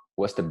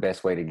 what's the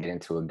best way to get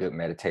into a good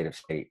meditative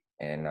state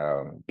and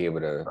be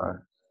able to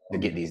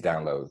get these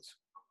downloads?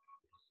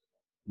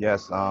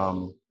 Yes.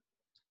 Well,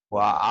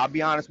 I'll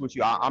be honest with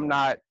you. I'm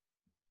not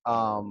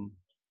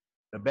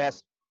the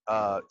best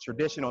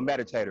traditional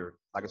meditator.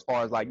 Like as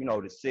far as like,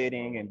 the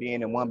sitting and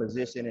being in one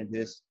position and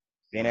just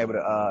being able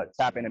to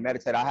tap in and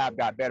meditate. I have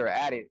got better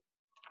at it.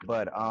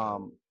 But I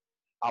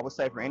would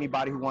say for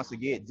anybody who wants to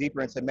get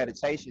deeper into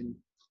meditation,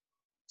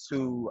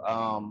 to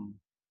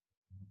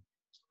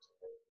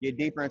get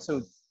deeper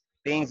into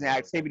things and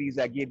activities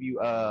that give you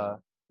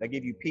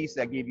peace,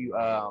 that give you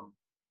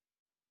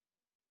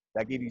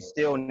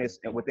stillness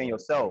within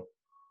yourself.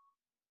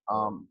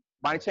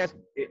 By any chance,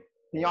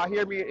 can y'all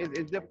hear me?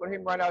 It's difficult to hear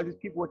me right now. Just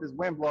people with this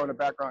wind blowing in the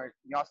background.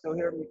 Can y'all still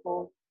hear me?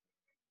 Cool.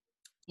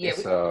 Yeah,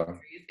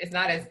 it's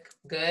not as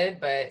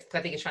good, but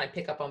I think it's trying to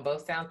pick up on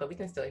both sounds, but we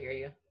can still hear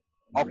you.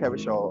 Okay, for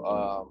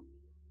sure.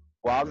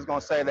 Well, I was just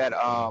gonna say that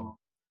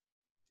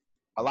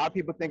a lot of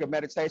people think of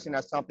meditation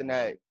as something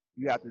that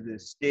you have to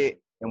just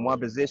sit in one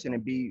position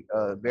and be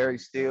very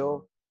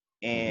still,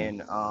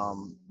 and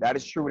that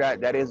is true.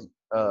 That is,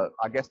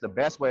 I guess, the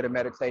best way to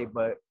meditate.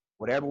 But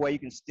whatever way you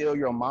can still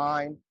your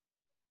mind,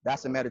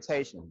 that's a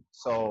meditation.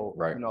 So,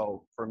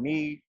 for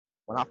me,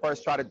 when I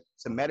first tried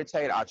to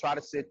meditate, I try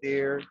to sit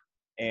there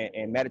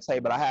and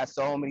meditate, but I had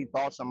so many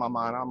thoughts on my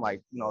mind. I'm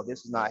like,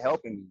 this is not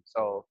helping me.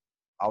 So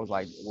I was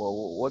like,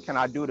 well, what can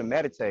I do to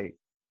meditate?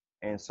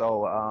 And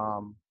so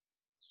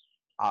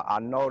I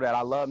know that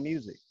I love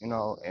music, and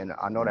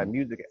I know that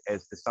music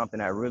is something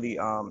that really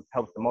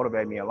helps to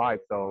motivate me in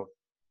life. So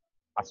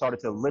I started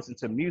to listen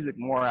to music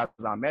more as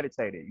I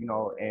meditated,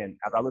 and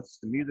as I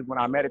listened to music when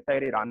I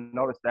meditated, I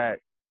noticed that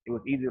it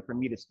was easier for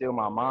me to still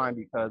my mind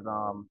because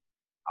I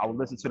would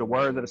listen to the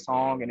words of the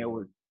song and it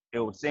would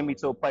send me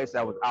to a place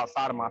that was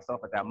outside of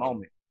myself at that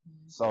moment.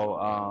 So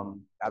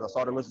as I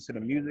started listening to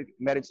the music,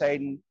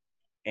 meditating,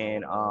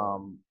 and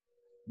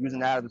using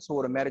that as a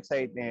tool to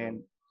meditate,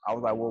 then I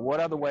was like, well,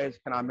 what other ways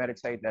can I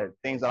meditate, that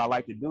things that I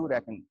like to do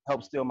that can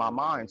help still my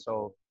mind?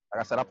 So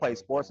like I said, I played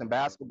sports and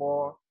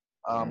basketball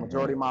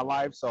majority of my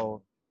life.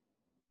 So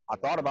I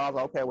thought about, I was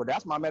like, okay, well,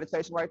 that's my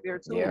meditation right there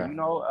too,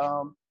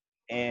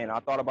 and I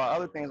thought about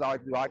other things I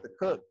like to do. I like to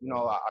cook,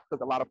 I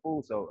cook a lot of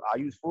food. So I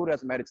use food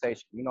as a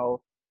meditation,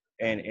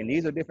 and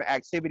these are different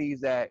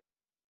activities that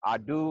I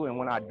do, and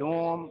when I do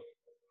them,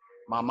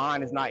 my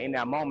mind is not in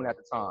that moment at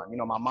the time. You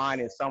know, my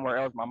mind is somewhere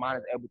else. My mind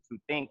is able to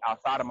think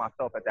outside of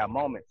myself at that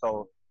moment.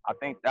 So I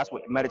think that's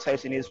what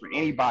meditation is for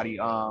anybody.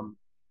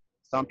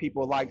 Some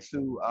people like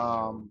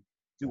to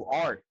do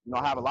art. You know,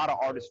 I have a lot of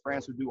artist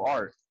friends who do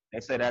art. They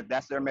say that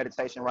that's their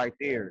meditation right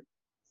there.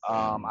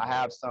 I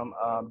have some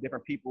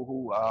different people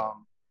who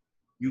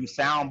use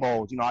sound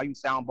bowls. You know, I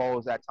use sound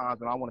bowls at times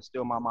when I want to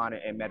still my mind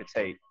and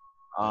meditate.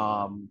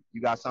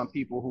 You got some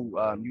people who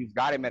use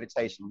guided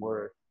meditation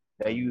where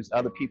they use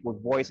other people's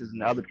voices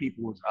and other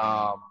people's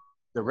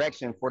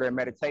direction for their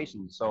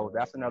meditation. So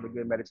that's another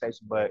good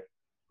meditation. But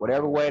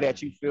whatever way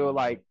that you feel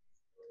like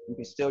you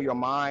can still your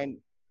mind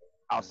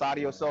outside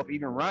of yourself,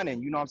 even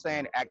running, you know what I'm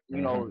saying?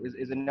 You know,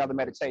 is another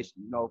meditation,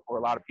 you know, for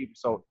a lot of people.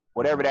 So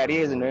whatever that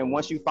is, and then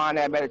once you find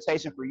that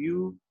meditation for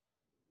you,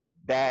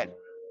 that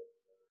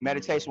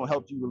meditation will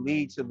help you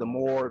lead to the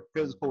more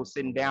physical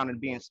sitting down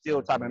and being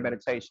still type of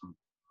meditation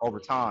over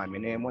time.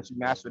 And then once you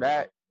master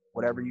that,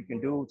 whatever you can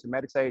do to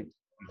meditate,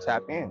 you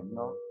tap in, you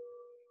know?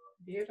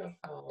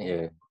 Beautiful.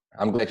 Yeah.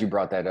 I'm glad you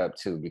brought that up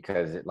too,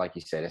 because like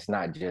you said, it's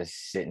not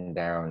just sitting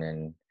down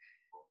and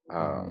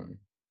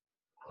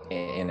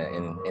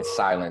in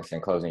silence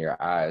and closing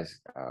your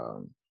eyes.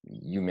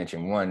 You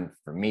mentioned one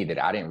for me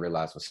that I didn't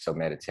realize was so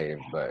meditative,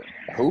 but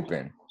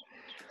hooping.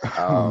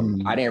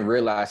 I didn't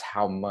realize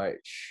how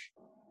much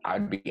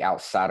I'd be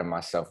outside of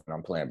myself when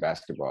I'm playing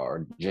basketball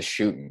or just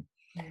shooting.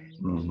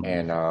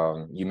 And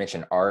you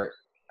mentioned art.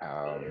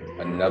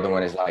 Another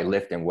one is like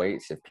lifting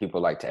weights. If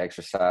people like to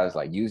exercise,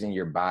 like using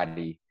your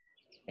body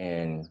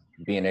and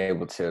being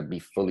able to be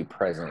fully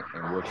present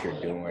in what you're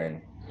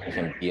doing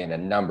can be in a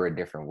number of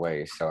different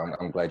ways. So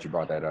I'm glad you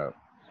brought that up.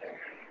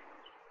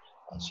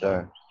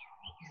 Sure.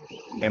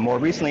 And more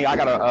recently, I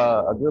got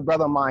a good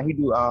brother of mine.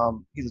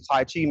 He's a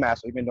Tai Chi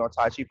master. He's been doing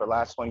Tai Chi for the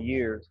last 20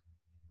 years.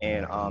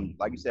 And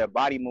like you said,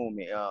 body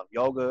movement,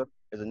 yoga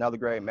is another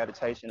great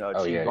meditation.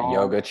 Qigong.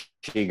 Yoga,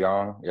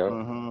 Qigong.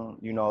 Yep.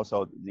 You know,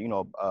 so, you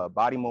know,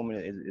 body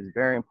movement is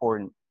very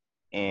important.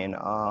 And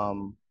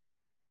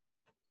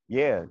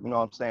yeah, you know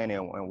what I'm saying?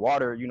 And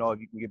water, you know, if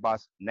you can get by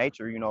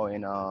nature, you know,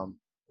 and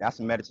that's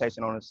a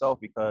meditation on itself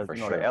because, you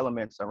know, the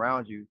elements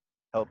around you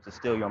help to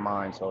still your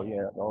mind. So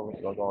yeah, those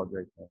are all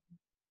great things.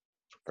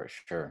 For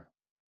sure.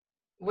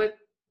 With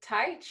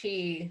Tai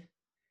Chi,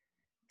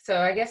 so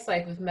I guess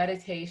like with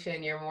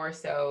meditation, you're more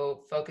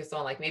so focused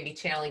on like maybe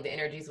channeling the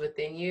energies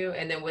within you.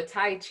 And then with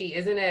Tai Chi,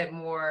 isn't it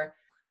more,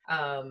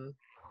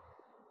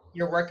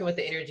 you're working with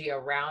the energy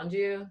around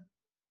you?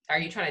 Are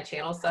you trying to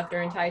channel stuff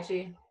during Tai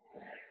Chi?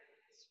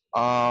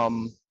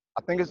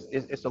 I think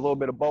it's a little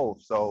bit of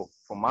both. So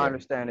from my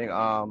understanding,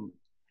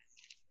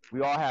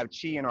 we all have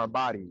chi in our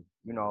body,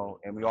 you know,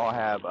 and we all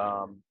have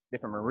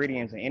different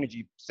meridians and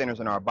energy centers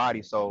in our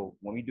body. So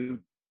when we do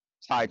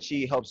Tai Chi,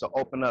 it helps to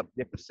open up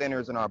different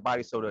centers in our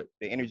body so that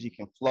the energy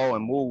can flow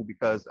and move,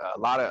 because a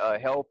lot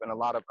of health and a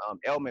lot of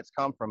ailments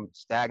come from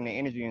stagnant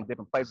energy in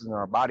different places in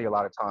our body a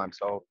lot of times.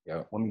 So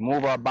when we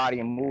move our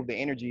body and move the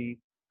energy,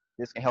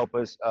 this can help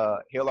us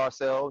heal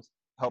ourselves,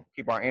 help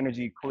keep our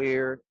energy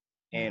clear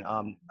and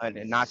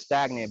not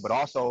stagnant. But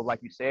also, like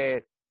you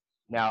said,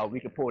 now we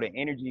can pull the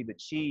energy, the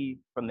chi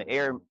from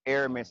the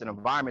elements and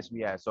environments we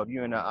have. So if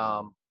you're in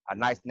a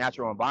nice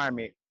natural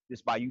environment,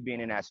 just by you being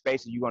in that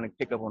space, you're going to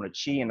pick up on the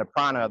chi and the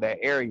prana of that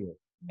area.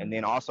 And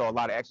then also a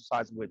lot of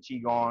exercises with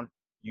qigong,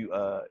 you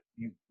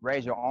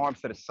raise your arms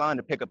to the sun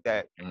to pick up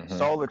that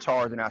solar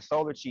charge and that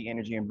solar chi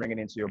energy and bring it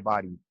into your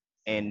body.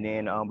 And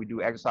then we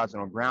do exercises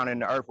on grounding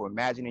the earth, or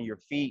imagining your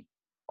feet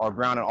are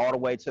grounding all the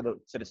way to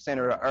the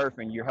center of the earth,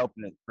 and you're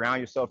helping to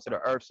ground yourself to the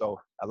earth. So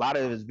a lot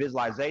of it is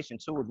visualization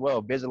too as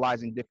well,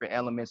 visualizing different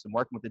elements and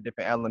working with the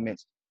different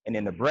elements. And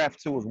then the breath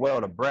too as well.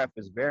 The breath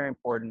is very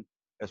important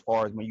as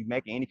far as when you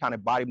make any kind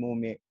of body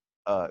movement,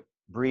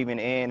 breathing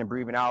in and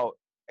breathing out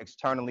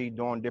externally,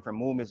 doing different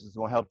movements is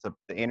going to help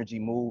the energy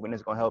move, and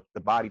it's going to help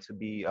the body to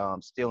be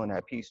still in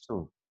that peace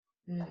too.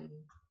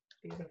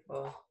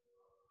 Beautiful.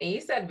 And you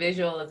said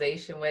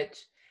visualization,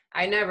 which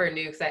I never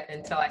knew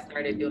until I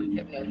started doing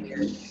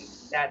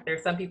hypnotherapy, that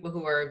there's some people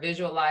who are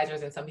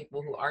visualizers and some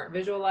people who aren't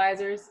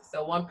visualizers.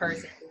 So one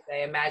person can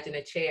say, imagine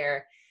a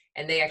chair,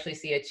 and they actually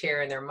see a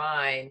chair in their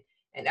mind.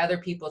 And other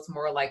people, it's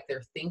more like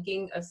they're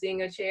thinking of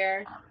seeing a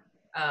chair.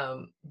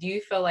 Do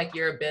you feel like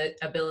your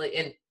ability,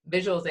 and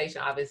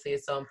visualization obviously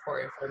is so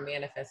important for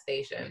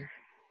manifestation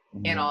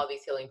and all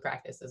these healing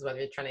practices, whether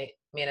you're trying to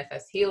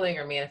manifest healing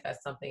or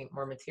manifest something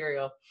more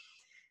material.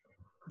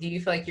 Do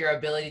you feel like your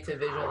ability to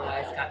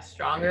visualize got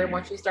stronger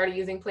once you started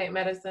using plant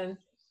medicine?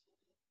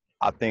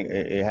 I think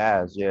it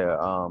has, yeah.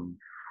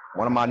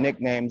 One of my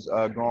nicknames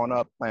growing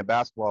up playing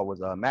basketball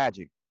was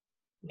Magic.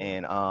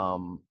 And,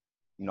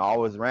 you know, I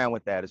always ran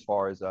with that as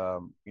far as,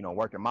 you know,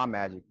 working my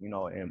magic, you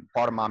know, and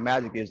part of my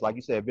magic is, like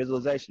you said,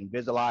 visualization,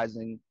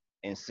 visualizing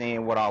and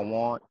seeing what I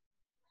want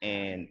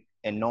and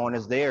knowing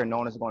it's there,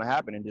 knowing it's going to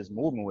happen, and just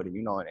moving with it,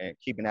 you know, and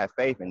keeping that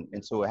faith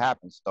until it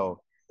happens.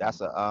 So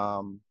that's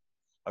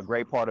a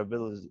great part of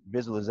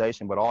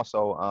visualization, but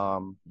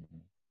also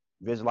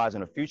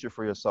visualizing a future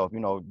for yourself, you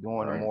know,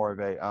 doing more of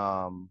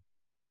a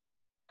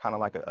kind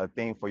of like a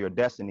thing for your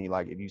destiny.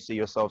 Like if you see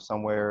yourself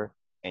somewhere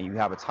and you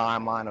have a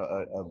timeline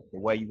of the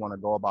way you want to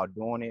go about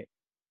doing it,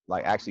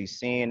 like actually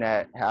seeing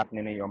that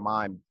happening in your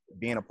mind,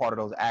 being a part of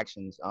those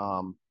actions.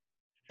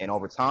 And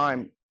over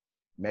time,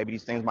 maybe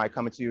these things might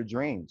come into your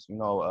dreams.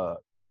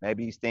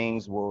 Maybe these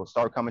things will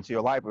start coming to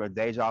your life, or a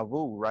deja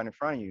vu right in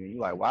front of you. And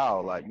you're like,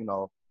 wow, like, and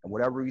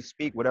whatever we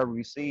speak, whatever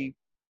we see,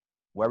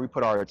 where we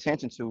put our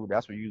attention to,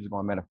 that's what you're usually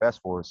going to manifest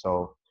for.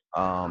 So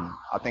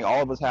I think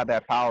all of us have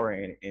that power,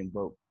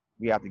 but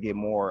we have to get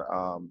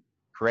more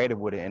creative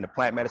with it. And the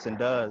plant medicine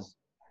does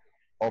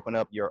open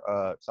up your,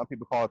 some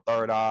people call it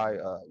third eye,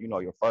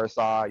 your first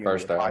eye, your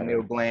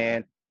pineal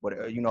gland, but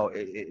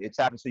it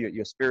taps into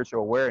your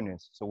spiritual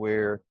awareness, to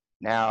where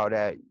now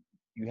that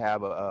you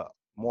have a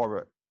more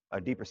of a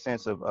deeper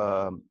sense of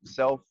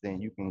self,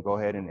 then you can go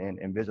ahead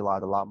and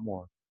visualize a lot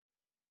more.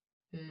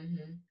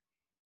 Mm-hmm.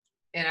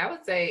 And I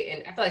would say,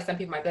 and I feel like some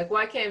people might be like,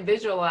 well, I can't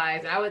visualize.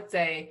 And I would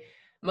say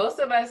most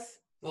of us,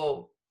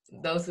 well,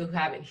 those who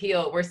haven't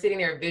healed, we're sitting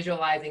there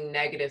visualizing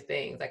negative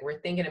things. Like we're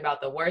thinking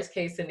about the worst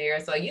case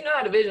scenario. So you know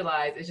how to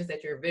visualize. It's just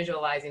that you're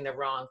visualizing the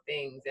wrong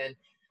things. And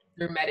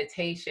through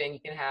meditation, you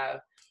can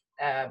have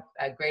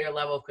a greater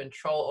level of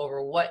control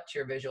over what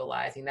you're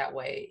visualizing. That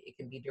way it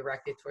can be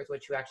directed towards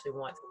what you actually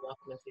want to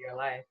welcome into your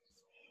life.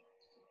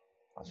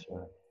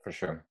 For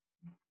sure.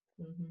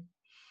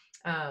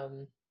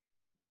 Mm-hmm.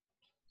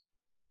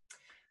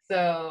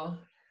 So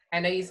I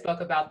know you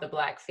spoke about the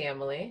Black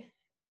family.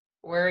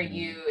 Where are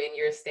you in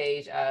your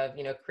stage of,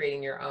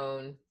 creating your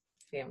own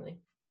family?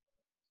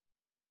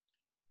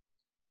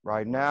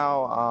 Right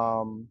now,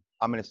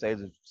 I'm in a stage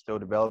of still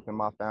developing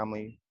my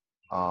family.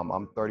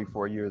 I'm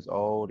 34 years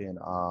old, and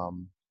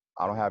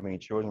I don't have any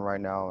children right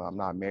now. I'm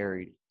not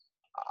married.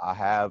 I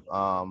have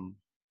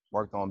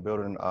worked on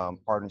building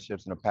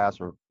partnerships in the past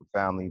for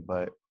family,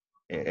 but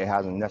it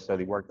hasn't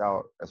necessarily worked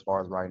out as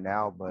far as right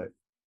now. But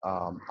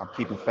I'm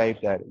keeping faith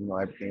that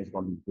everything's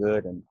going to be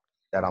good, and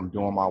that I'm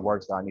doing my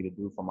work that I need to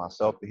do for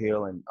myself to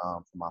heal, and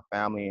for my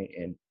family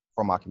and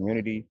for my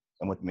community.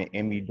 And with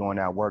me doing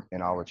that work,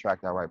 then I'll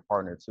attract that right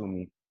partner to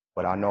me.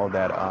 But I know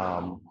that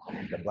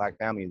the Black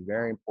family is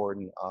very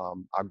important.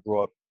 I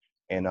grew up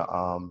in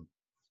a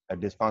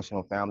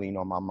dysfunctional family.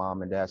 My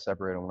mom and dad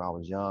separated when I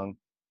was young.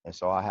 And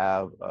so I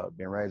have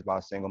been raised by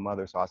a single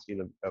mother. So I see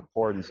the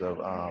importance of,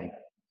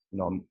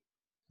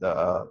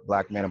 the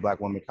Black men and Black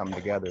women coming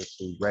together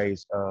to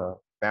raise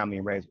family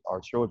and raise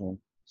our children,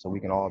 so we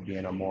can all be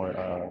in a more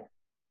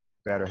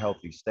better,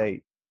 healthy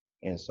state.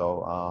 And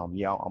so,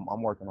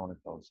 I'm working on it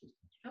though.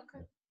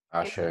 Okay.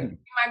 I should. You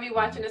might be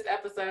watching this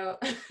episode.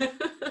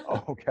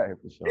 Okay,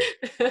 for sure.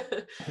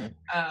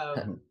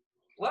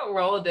 What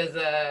role do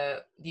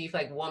you feel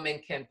like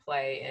women can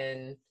play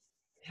in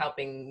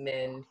helping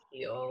men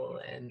heal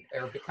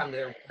or become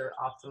their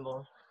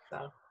optimal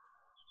self?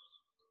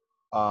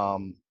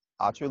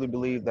 I truly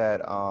believe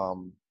that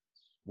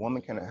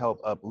women can help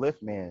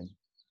uplift men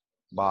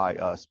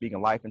by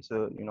speaking life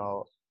into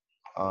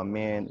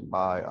men,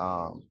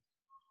 by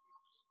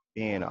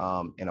being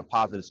in a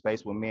positive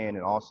space with men,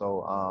 and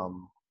also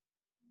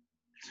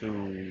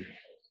to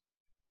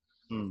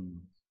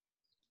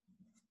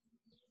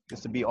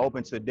just to be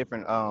open to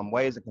different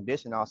ways and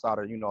conditions outside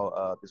of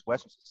this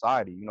Western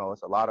society.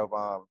 It's a lot of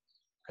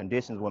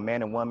conditions with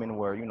men and women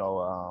where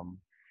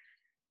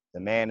the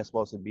man is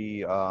supposed to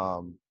be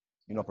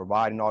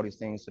providing all these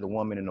things to the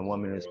woman, and the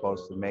woman is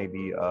supposed to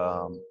maybe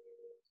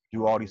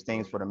do all these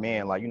things for the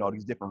man. Like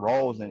these different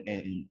roles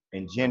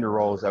and gender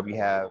roles that we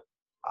have,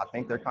 I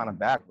think they're kind of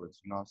backwards.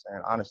 You know what I'm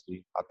saying?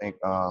 Honestly, I think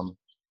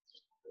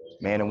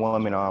man and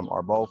woman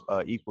are both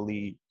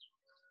equally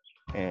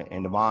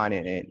and divine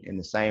in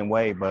the same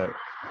way, but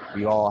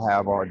we all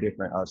have our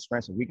different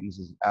strengths and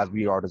weaknesses. As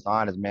we are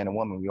designed as man and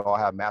woman, we all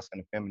have masculine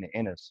and feminine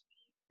in us.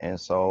 And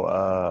so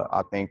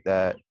I think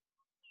that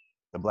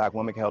the Black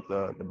woman can help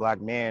the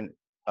Black man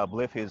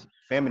uplift his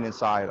feminine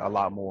side a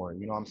lot more.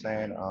 You know what I'm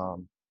saying?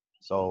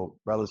 So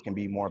brothers can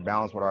be more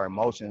balanced with our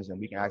emotions, and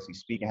we can actually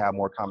speak and have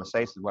more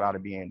conversations without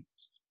it being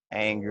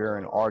anger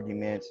and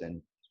arguments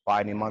and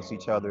fighting amongst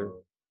each other.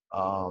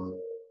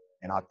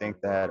 And I think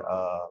that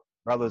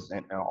brothers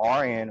in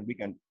our end, we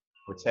can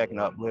protect and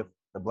uplift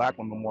the Black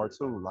woman more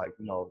too. Like,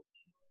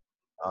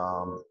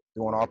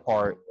 doing our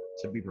part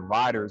to be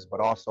providers, but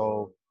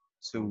also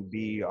to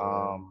be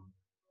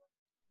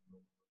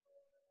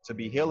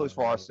healers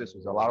for our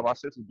sisters. A lot of our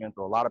sisters been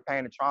through a lot of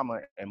pain and trauma,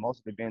 and most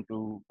of it been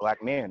through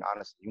Black men,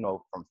 honestly,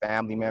 from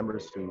family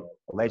members to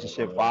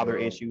relationship, father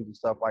issues and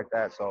stuff like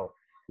that. So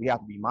we have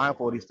to be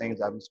mindful of these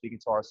things as we speaking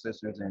to our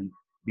sisters, and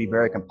be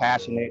very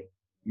compassionate,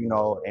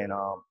 and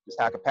just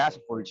have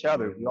compassion for each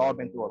other. We all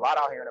been through a lot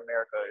out here in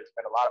America. It's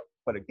been a lot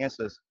put against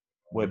us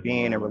with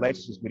being in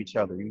relationships with each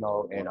other, and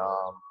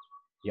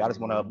I just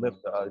want to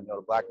uplift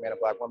the Black man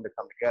and Black woman to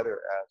come together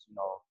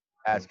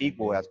as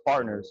equal, as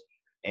partners,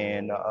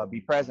 and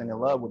be present and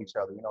love with each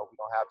other. We don't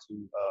have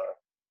to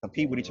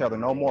compete with each other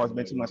no more. There's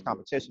been too much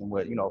competition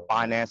with,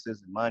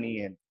 finances and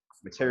money and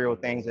material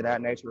things of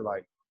that nature.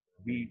 Like,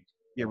 we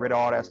get rid of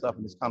all that stuff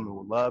and just come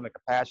with love and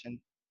compassion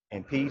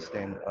in peace,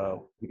 then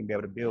we can be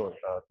able to build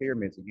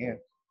pyramids again.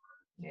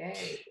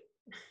 Yay.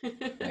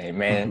 Hey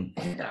man,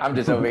 I'm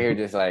just over here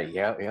just like,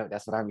 yeah,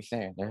 that's what I be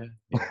saying. Yeah.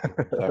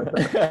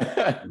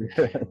 Yeah.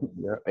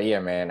 But yeah,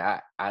 man,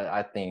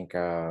 I think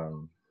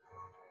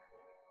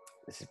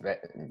this is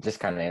just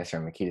kind of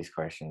answering Makita's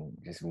question,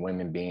 just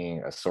women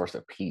being a source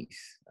of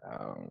peace.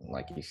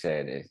 Like you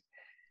said, is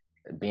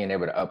being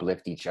able to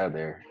uplift each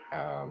other,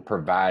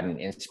 providing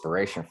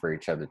inspiration for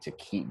each other to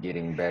keep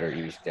getting better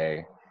each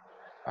day.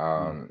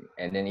 And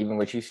then even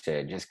what you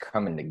said, just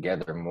coming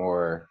together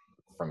more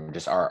from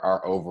just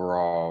our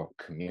overall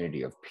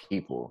community of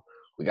people.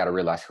 We got to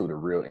realize who the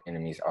real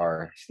enemies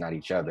are. It's not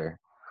each other.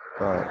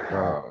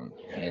 Right.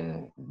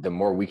 And the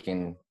more we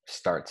can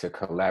start to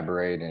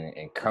collaborate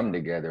and come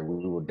together,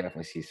 we will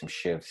definitely see some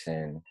shifts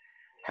in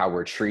how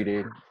we're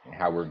treated and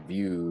how we're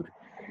viewed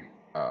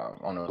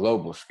on a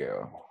global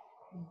scale.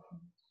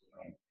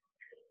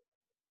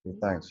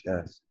 Thanks.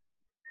 Yes.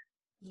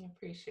 I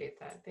appreciate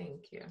that.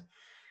 Thank you.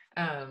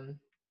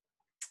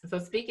 So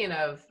speaking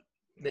of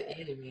the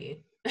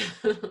enemy,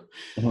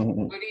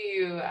 what do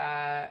you,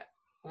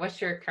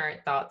 what's your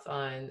current thoughts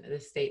on the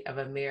state of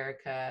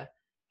America?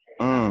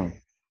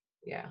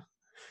 Yeah.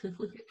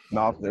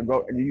 No,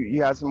 go.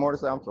 You had some more to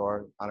say? I'm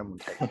sorry. I didn't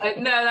want to take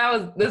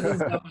No, this is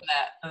go from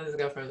that. Let's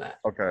go from that.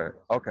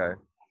 Okay.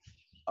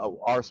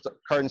 Our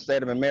current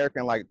state of America,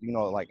 and like, you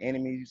know, like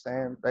enemies, you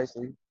saying,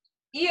 basically?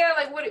 Yeah,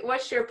 like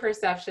what's your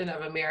perception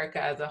of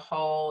America as a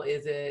whole?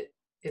 Is it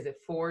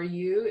for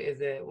you?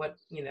 Is it what,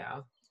 you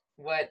know,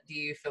 what do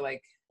you feel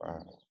like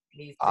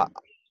needs to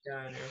be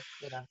done or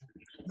whatever?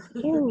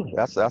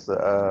 That's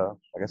a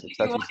I guess a touchy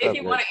subject. If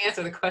you want to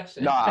answer the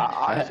question. No,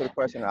 I answer the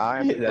question.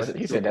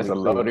 He said that's a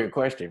loaded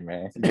question,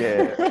 man.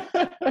 Yeah.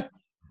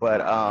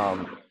 But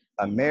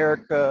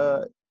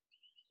America,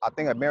 I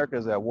think America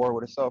is at war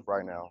with itself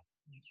right now.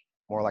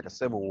 More like a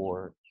civil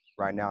war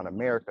right now in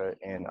America.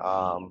 And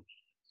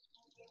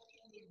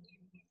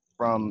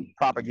from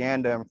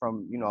propaganda and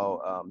from, you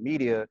know,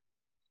 media,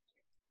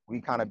 we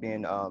kind of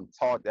been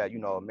taught that, you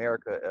know,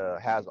 America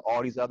has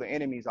all these other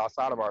enemies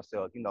outside of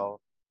ourselves, you know.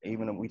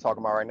 Even we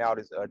talking about right now,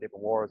 there's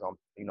different wars on,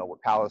 you know,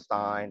 with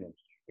Palestine and,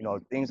 you know,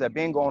 things that have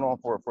been going on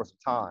for some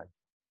time.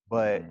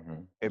 But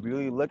if you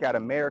really look at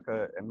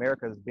America,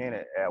 America's been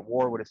at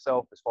war with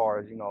itself as far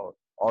as, you know,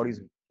 all these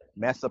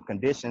messed up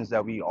conditions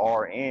that we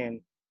are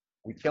in.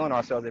 We're killing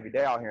ourselves every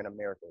day out here in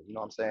America, you know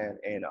what I'm saying?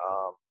 And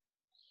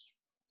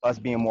us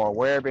being more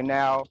aware of it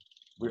now,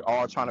 we're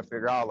all trying to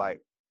figure out,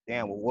 like,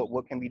 damn, well,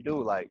 what can we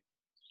do? Like,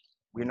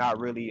 we're not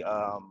really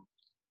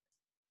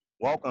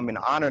welcome and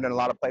honored in a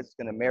lot of places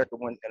in America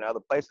and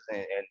other places,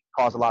 and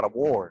cause a lot of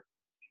war.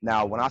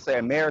 Now, when I say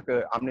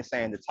America, I'm just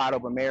saying the title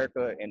of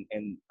America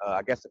and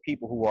I guess the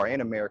people who are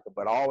in America,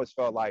 but I always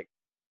felt like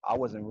I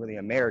wasn't really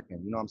American,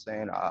 you know what I'm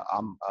saying?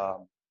 I'm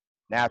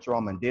natural,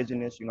 I'm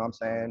indigenous, you know what I'm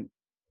saying?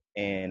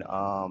 And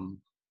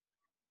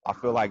I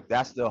feel like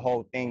that's the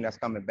whole thing that's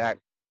coming back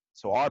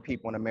to our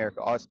people in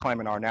America, us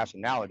claiming our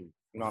nationality,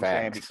 you know what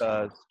I'm saying?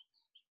 Because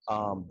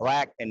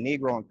Black and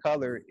Negro and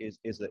color is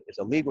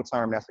a legal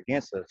term that's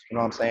against us, you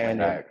know what I'm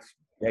saying? And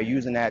they're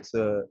using that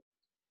to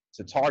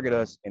target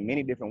us in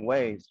many different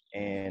ways.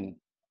 And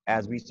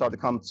as we start to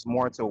come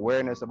more into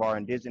awareness of our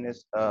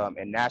indigenous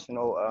and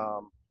national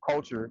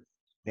culture,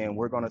 then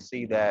we're going to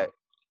see that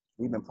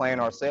we've been playing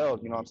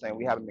ourselves, you know what I'm saying?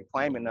 We haven't been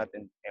claiming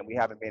nothing, and we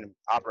haven't been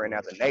operating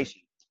as a nation.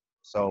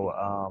 So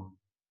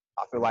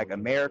I feel like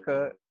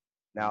America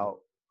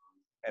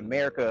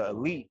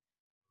elite,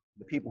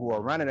 the people who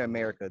are running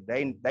America,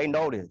 they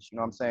know this, you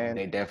know what I'm saying?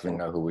 They definitely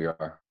know who we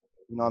are.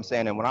 You know what I'm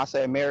saying? And when I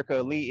say America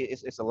elite,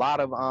 it's a lot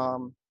of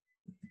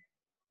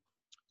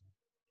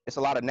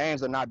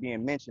names that are not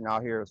being mentioned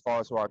out here as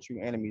far as who our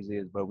true enemies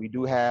is. But we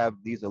do have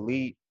these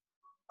elite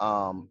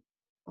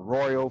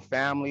royal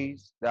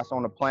families that's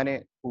on the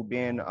planet who've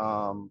been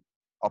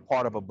a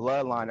part of a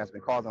bloodline that's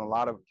been causing a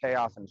lot of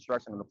chaos and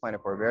destruction on the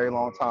planet for a very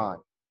long time.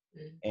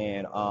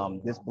 And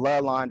this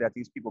bloodline that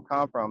these people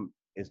come from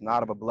is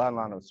not of a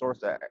bloodline of source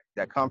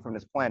that come from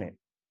this planet.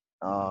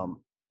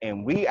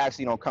 And we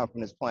actually don't come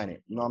from this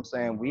planet. You know what I'm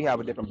saying? We have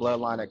a different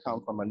bloodline that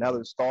comes from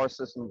another star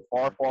system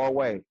far, far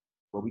away,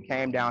 where we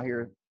came down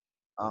here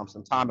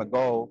some time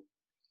ago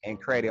and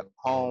created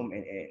home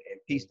and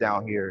peace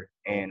down here.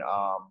 And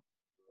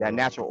that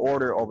natural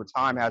order over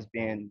time has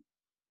been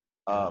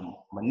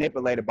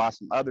manipulated by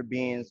some other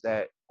beings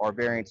that are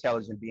very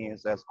intelligent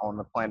beings that's on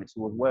the planet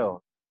too as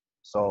well.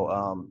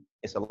 So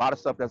it's a lot of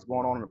stuff that's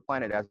going on the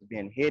planet that's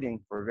been hidden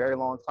for a very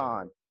long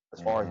time,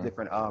 as far as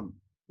different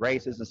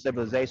races and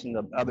civilizations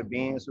of other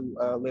beings who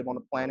live on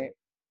the planet,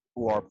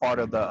 who are part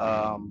of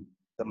the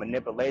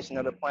manipulation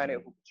of the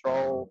planet, who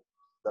control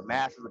the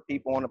masses of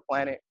people on the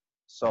planet.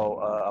 So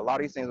a lot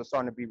of these things are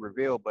starting to be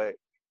revealed, but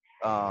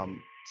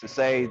to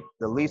say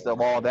the least of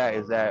all that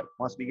is that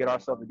once we get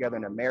ourselves together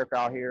in America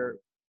out here,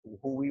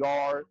 who we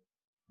are,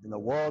 then the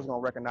world's gonna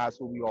recognize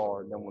who we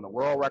are. And then when the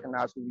world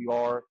recognizes who we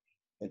are,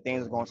 then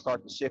things are gonna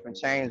start to shift and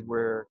change,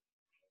 where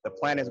the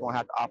planet is gonna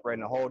have to operate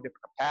in a whole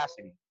different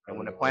capacity. And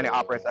when the planet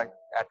operates at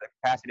the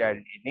capacity that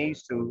it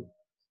needs to,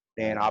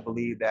 then I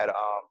believe that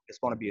it's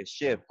going to be a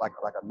shift, like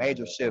a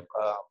major shift,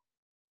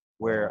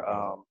 where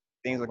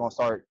things are going to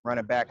start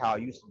running back how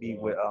it used to be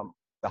with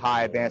the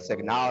high advanced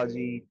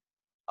technology,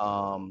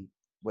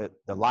 with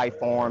the life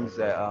forms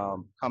that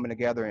coming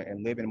together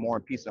and living more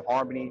in peace and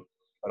harmony.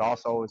 But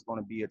also, it's going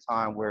to be a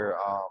time where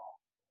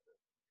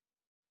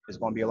there's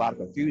going to be a lot of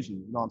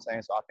confusion. You know what I'm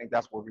saying? So I think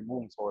that's what we're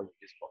moving towards,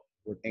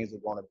 where things are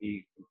going to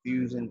be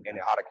confusing, and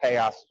out of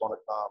chaos is going to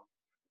come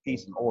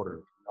peace and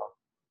order. You know?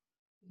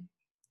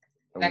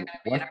 Is that going to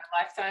be in our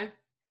lifetime?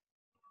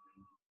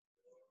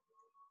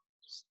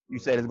 You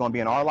said it's going to be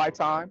in our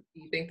lifetime?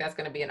 You think that's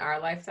going to be in our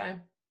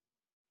lifetime?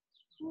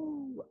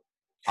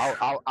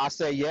 I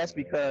say yes,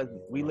 because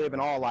we live in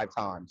all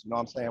lifetimes. You know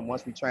what I'm saying?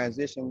 Once we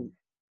transition,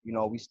 you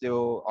know, we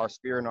still, our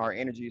spirit and our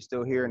energy is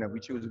still here. And if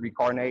we choose to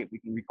reincarnate, we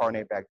can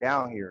reincarnate back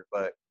down here.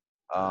 But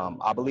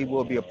I believe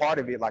we'll be a part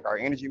of it. Like our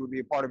energy will be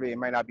a part of it. It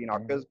may not be in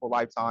our physical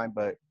lifetime,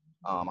 but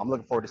I'm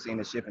looking forward to seeing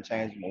the shift and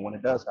change when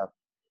it does happen.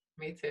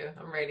 Me too.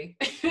 I'm ready.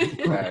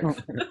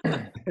 Facts.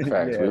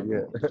 Facts.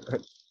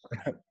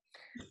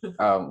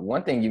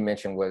 One thing you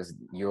mentioned was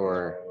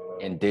your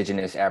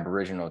indigenous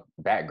Aboriginal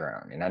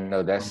background, and I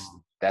know that's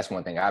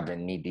one thing I've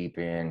been knee deep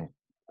in,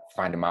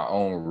 finding my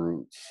own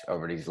roots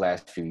over these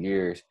last few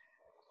years.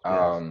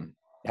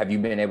 Have you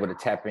been able to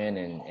tap in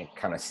and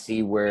kind of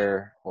see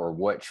where or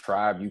what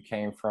tribe you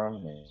came from,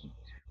 and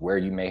where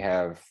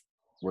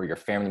your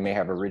family may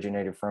have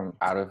originated from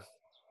out of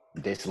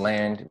this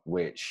land,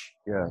 which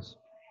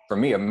for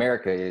me,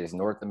 America is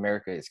North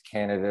America, is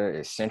Canada,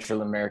 is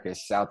Central America,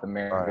 is South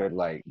America. Right.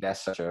 Like,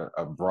 that's such a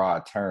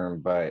broad term,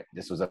 but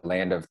this was a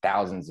land of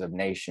thousands of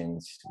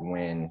nations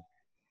when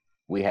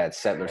we had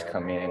settlers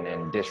come in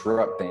and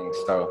disrupt things.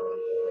 So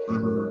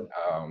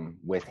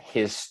with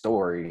his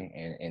story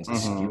and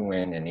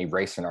skewing and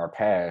erasing our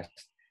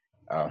past,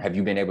 have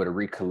you been able to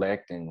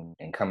recollect and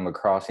come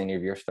across any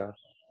of your stuff?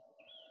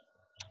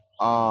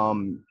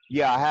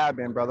 Yeah, I have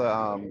been, brother.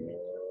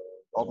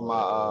 Over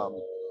my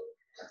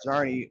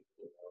journey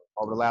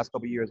over the last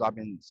couple of years, I've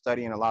been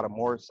studying a lot of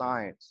Moor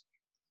science,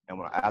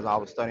 and as I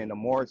was studying the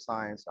Moor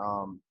science,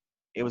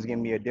 it was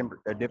giving me a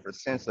different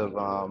sense of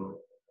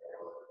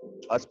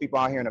us people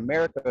out here in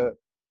America.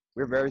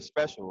 We're very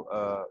special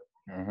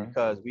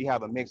because we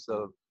have a mix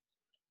of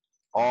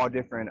all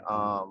different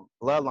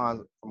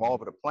bloodlines from all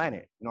over the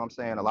planet. You know what I'm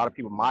saying? A lot of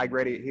people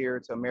migrated here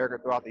to America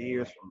throughout the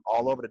years from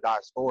all over the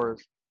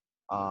diasporas,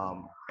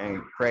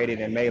 and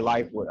created and made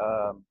life with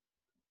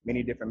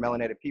many different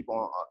melanated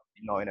people,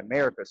 you know, in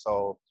America.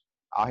 So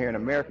out here in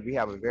America, we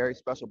have a very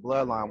special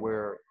bloodline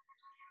where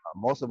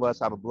most of us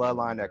have a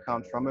bloodline that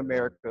comes from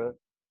America.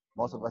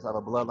 Most of us have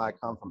a bloodline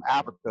that comes from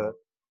Africa,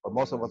 but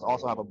most of us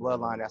also have a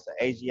bloodline that's an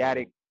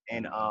Asiatic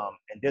and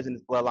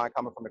indigenous bloodline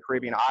coming from the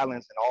Caribbean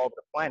islands and all over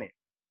the planet.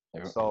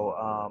 Yeah.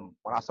 So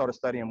when I started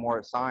studying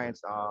more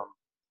science,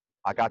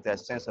 I got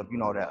that sense of, you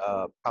know, that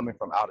coming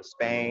from out of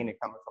Spain and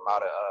coming from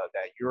out of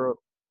that Europe.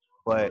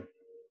 But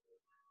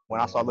when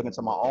I started looking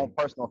into my own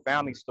personal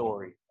family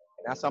story,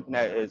 and that's something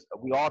that is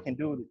we all can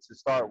do to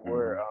start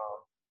where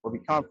we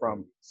come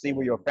from, see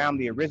where your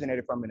family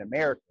originated from in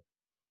America.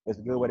 It's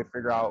a good way to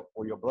figure out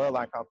where your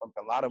bloodline comes from.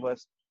 A lot of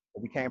us,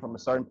 if we came from a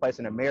certain place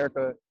in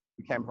America,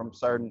 we came from a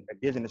certain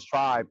indigenous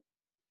tribe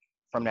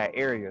from that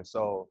area.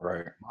 So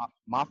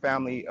my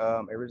family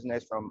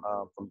originates from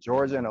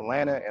Georgia and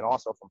Atlanta, and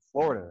also from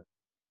Florida,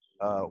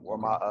 where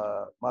my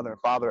mother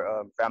and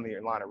father family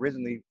line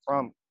originally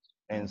from.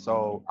 And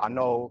so I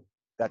know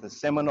that the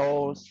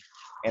Seminoles,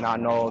 and I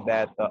know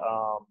that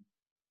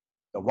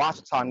the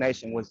Washita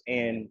Nation was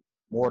in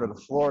more of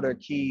the Florida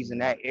Keys in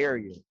that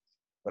area,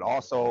 but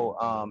also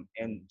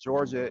in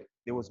Georgia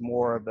there was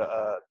more of the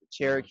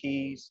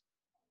Cherokees,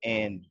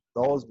 and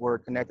those were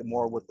connected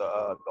more with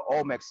the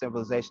Olmec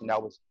civilization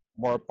that was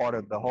more part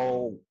of the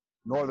whole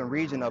northern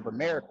region of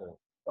America.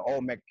 The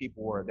Olmec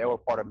people were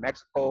part of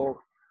Mexico,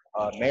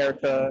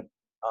 America,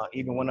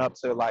 even went up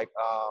to like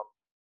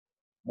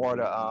more of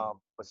the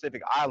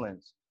Pacific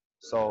Islands.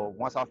 So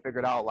once I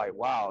figured out, like,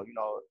 wow, you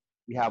know,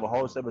 we have a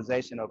whole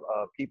civilization of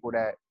people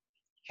that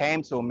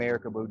came to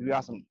America, but we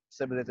got some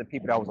civilization of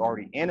people that was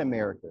already in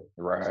America.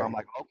 Right. So I'm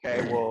like,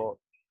 okay, well,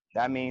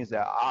 that means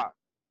that I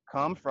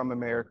come from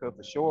America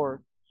for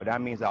sure, but that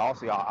means that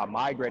also I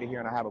migrated here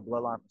and I have a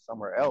bloodline from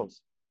somewhere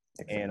else.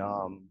 And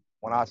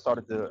when I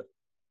started to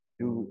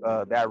do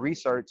that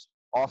research,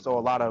 also a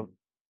lot of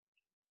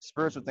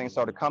spiritual things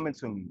started coming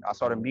to me. I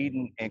started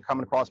meeting and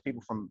coming across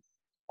people from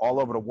all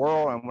over the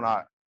world, and when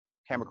I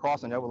came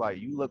across them, they were like,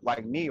 you look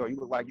like me, or you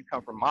look like you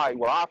come from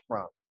where I'm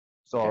from.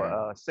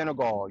 So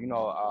Senegal, you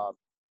know,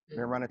 been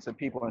running to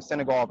people in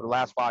Senegal for the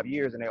last 5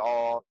 years, and they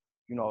all,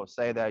 you know,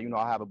 say that, you know,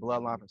 I have a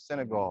bloodline from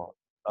Senegal.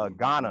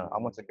 Ghana, I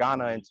went to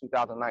Ghana in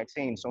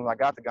 2019. As soon as I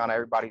got to Ghana,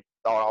 everybody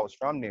thought I was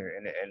from there.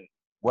 And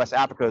West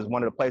Africa is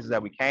one of the places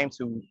that we came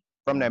to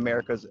from the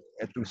Americas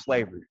and through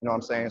slavery. You know what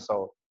I'm saying?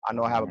 So I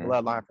know I have a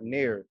bloodline from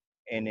there.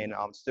 And then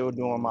I'm still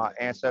doing my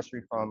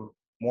ancestry from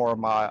more of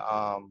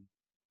my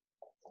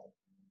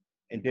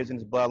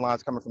indigenous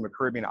bloodlines coming from the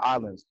Caribbean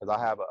islands, because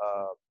I have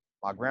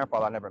my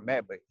grandfather I never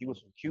met, but he was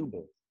from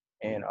Cuba.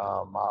 and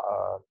my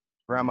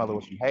grandmother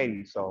was from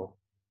Haiti. So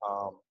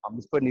I'm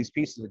just putting these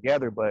pieces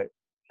together. But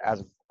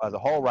as a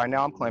whole, right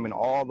now, I'm claiming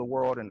all the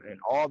world and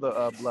all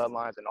the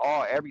bloodlines and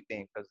all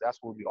everything, because that's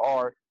where we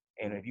are.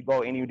 And if you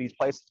go any of these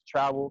places to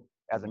travel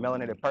as a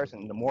melanated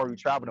person, the more you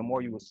travel, the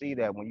more you will see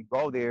that when you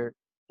go there,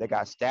 they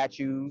got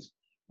statues,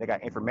 they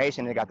got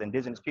information, they got the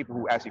indigenous people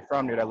who actually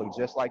from there that look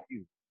just like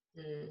you.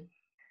 Mm.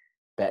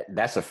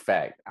 That's a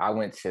fact. I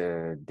went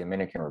to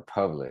Dominican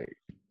Republic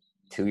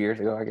 2 years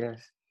ago, I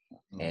guess.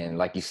 And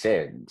like you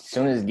said, as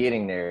soon as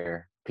getting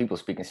there, people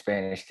speaking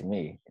Spanish to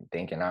me and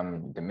thinking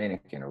I'm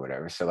Dominican or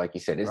whatever. So like you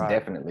said, it's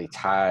definitely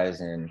ties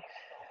in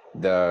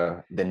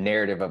the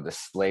narrative of the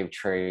slave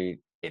trade,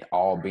 it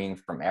all being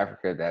from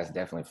Africa. That's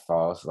definitely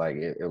false. Like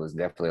it was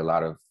definitely a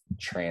lot of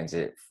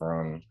transit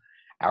from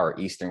our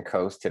eastern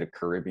coast to the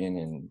Caribbean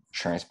and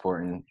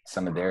transporting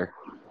some of their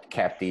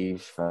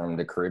captives from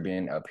the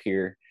Caribbean up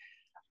here.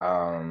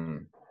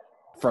 From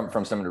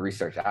some of the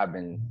research I've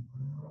been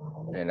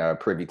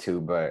privy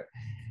to, but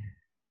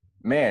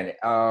man,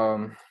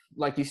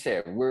 like you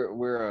said,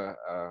 we're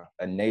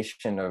a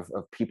nation of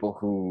people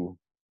who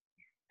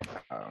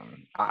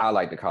I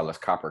like to call us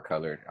copper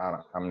colored.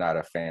 I'm not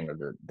a fan of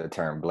the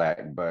term black,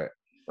 but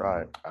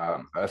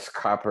us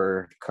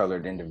copper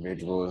colored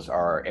individuals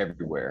are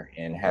everywhere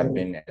and have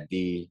been at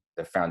the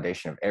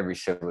foundation of every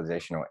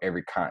civilization on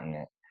every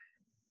continent.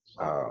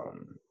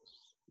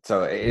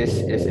 So it's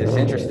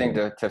interesting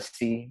to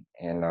see,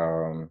 and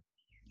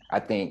I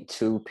think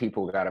too,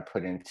 people got to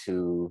put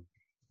into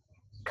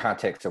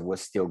context of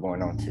what's still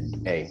going on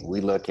today. We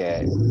look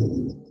at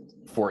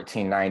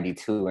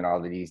 1492 and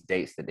all of these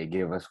dates that they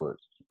give us with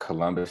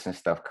Columbus and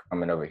stuff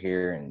coming over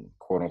here and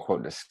quote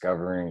unquote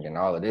discovering and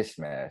all of this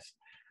mess,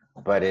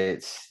 but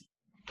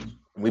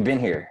we've been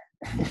here.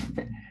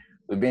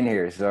 We've been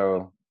here.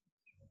 So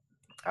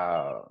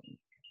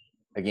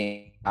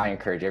again, I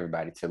encourage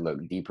everybody to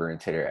look deeper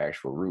into their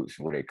actual roots,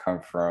 where they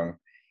come from,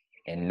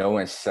 and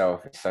knowing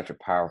self is such a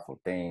powerful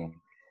thing.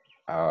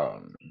 I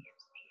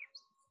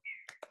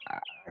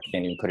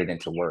can't even put it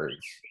into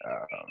words,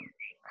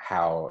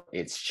 how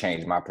it's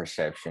changed my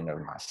perception of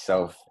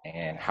myself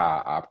and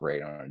how I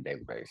operate on a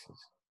daily basis.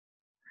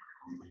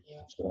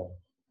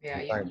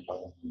 Yeah,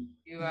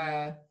 you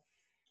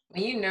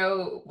when you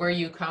know where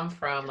you come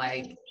from,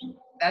 like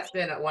that's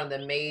been one of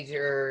the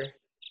major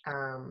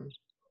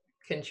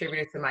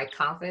contributors to my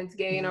confidence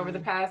gain over the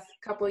past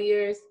couple of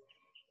years.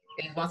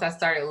 And once I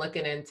started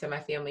looking into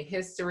my family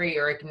history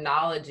or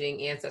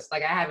acknowledging ancestors,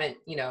 like I haven't,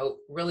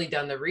 really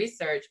done the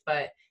research,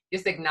 but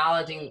just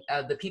acknowledging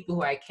the people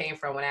who I came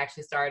from when I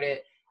actually started,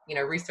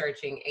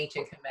 researching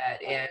ancient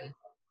Kemet and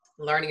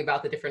learning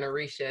about the different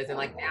Orishas. And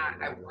like now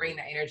I bring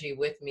that energy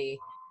with me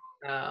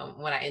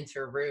when I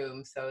enter a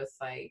room. So it's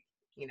like,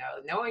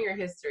 knowing your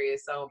history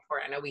is so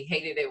important. I know we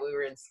hated it when we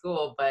were in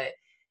school, but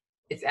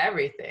it's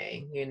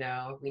everything,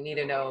 we need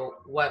to know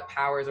what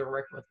powers are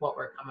working with what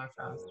we're coming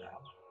from. So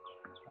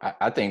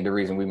I think the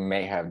reason we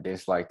may have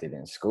disliked it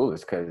in school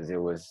is because it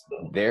was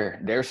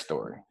their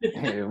story.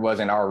 It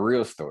wasn't our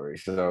real story.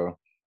 So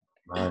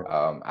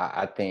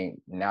I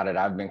think now that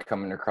I've been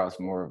coming across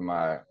more of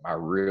my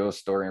real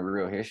story and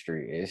real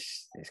history,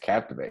 it's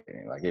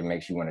captivating. Like it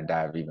makes you want to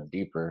dive even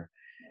deeper.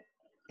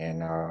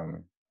 And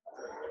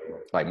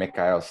like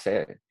Mikhael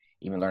said,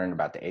 even learning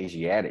about the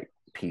Asiatic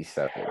piece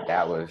of it,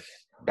 that was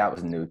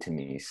new to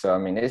me. So I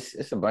mean,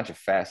 it's a bunch of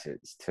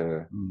facets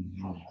to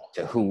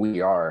who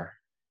we are.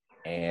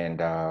 And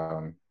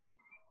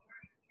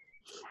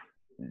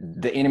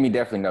the enemy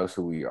definitely knows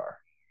who we are.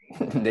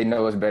 They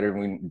know us better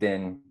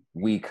than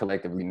we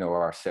collectively know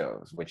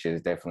ourselves, which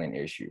is definitely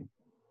an issue.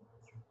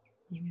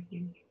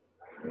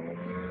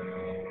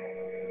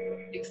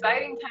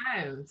 Exciting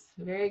times,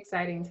 very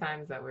exciting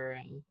times that we're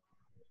in,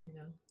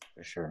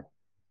 For sure.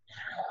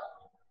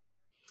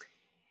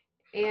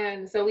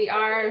 And so we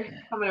are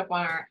coming up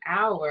on our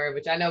hour,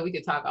 which I know we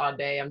could talk all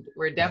day.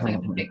 We're definitely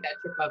going to take that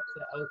trip up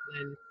to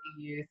Oakland,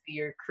 see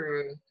your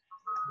crew.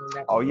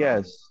 Oh,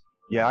 yes.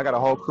 Yeah, I got a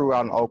whole crew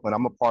out in Oakland.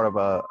 I'm a part of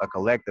a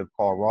collective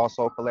called Raw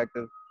Soul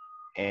Collective,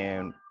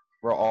 and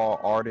we're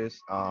all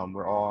artists.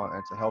 We're all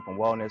into health and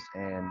wellness,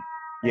 and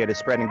yeah, they're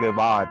spreading good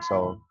vibes.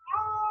 So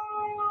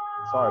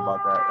sorry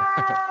about that.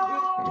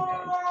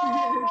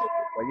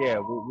 But yeah,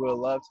 we'll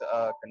love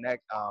to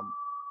connect. I'm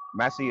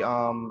actually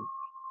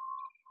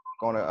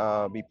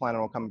gonna be planning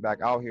on coming back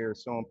out here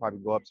soon. Probably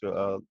go up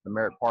to the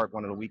Merritt Park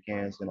one of the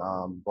weekends and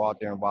go out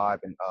there and vibe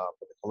and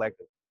with the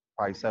collective.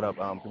 Probably set up.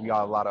 We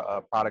got a lot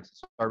of products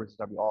and services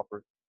that we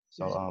offer.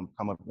 So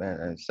come up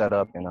and set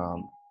up and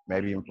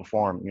maybe even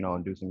perform,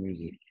 and do some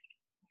music.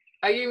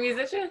 Are you a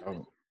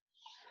musician?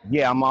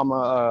 Yeah, I'm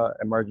a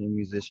emerging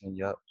musician.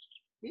 Yep.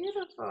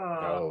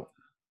 Beautiful.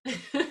 Dope.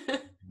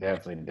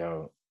 Definitely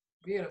dope.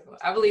 Beautiful.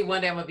 I believe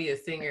one day I'm gonna be a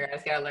singer. I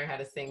just gotta learn how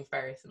to sing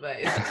first, but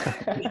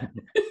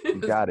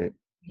you got it.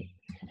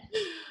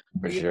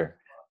 For sure.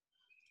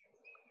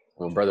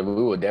 Well, brother,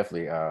 we will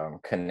definitely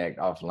connect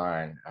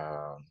offline.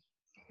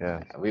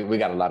 Yeah, we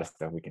got a lot of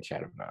stuff we can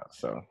chat about,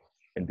 so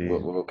indeed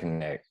we'll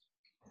connect.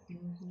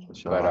 For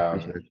sure. But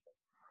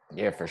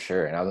Yeah, for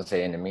sure. And I was gonna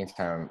say, in the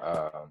meantime,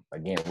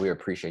 again, we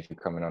appreciate you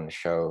coming on the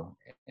show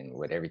and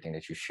with everything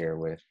that you share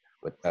with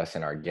us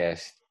and our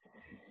guests.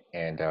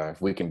 And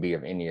if we can be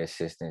of any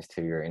assistance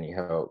to you or any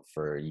help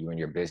for you and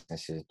your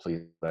businesses,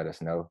 please let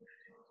us know.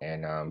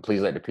 And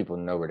please let the people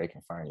know where they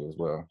can find you as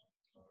well.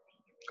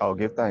 Oh,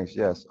 give thanks.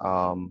 Yes.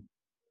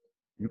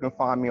 You can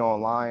find me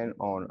online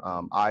on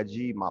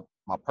IG. My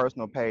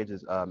personal page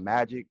is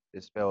Magic.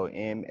 It's spelled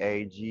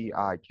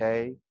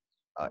Magik.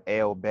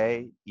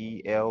 Elbey,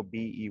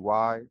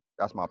 Elbey.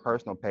 That's my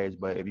personal page.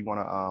 But if you want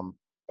to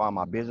find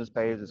my business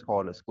page, it's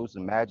called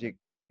Exclusive Magic.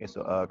 It's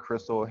a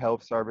crystal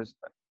health service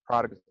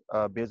product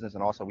business,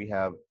 and also we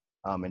have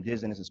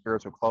indigenous and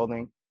spiritual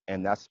clothing,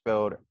 and that's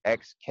spelled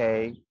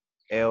XKLUSIVEMAGIK.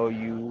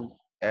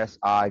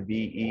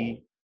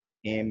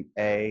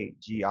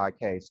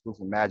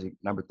 Exclusive Magic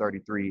number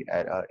 33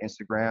 at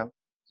Instagram.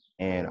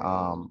 And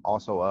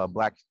also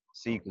Black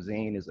Sea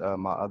Cuisine is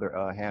my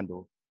other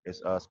handle.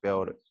 It's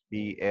spelled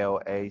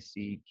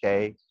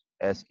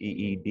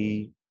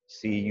BlackSeedCuisine.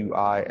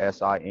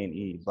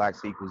 Black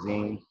Sea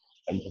Cuisine.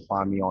 And you can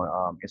find me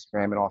on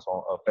Instagram and also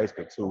on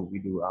Facebook too. We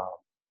do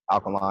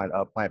alkaline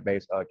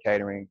plant-based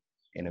catering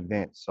and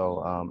events.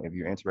 So if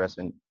you're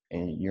interested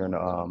and you're in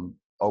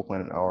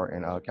Oakland or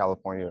in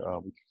California,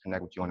 we can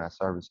connect with you on that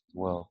service as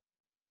well.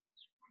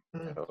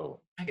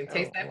 I can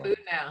taste that food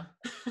now.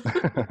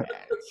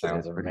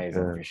 Sounds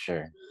amazing for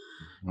sure.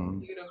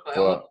 Beautiful. And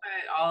we'll put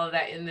all of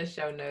that in the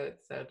show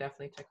notes, so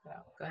definitely check that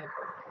out. Go ahead.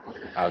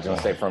 I was gonna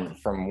say,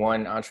 from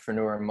one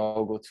entrepreneur and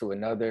mogul to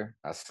another,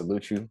 I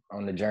salute you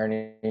on the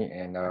journey,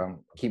 and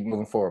keep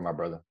moving forward, my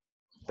brother.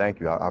 Thank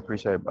you. I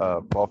appreciate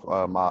both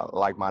my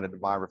like-minded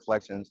divine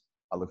reflections.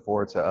 I look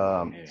forward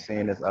to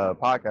seeing this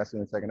podcast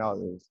and checking out.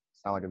 It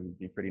sounds like it would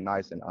be pretty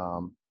nice, and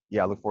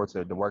yeah, I look forward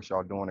to the work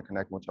y'all doing and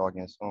connecting with y'all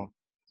again soon.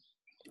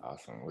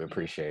 Awesome. We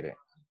appreciate it.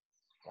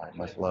 All right,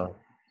 much love.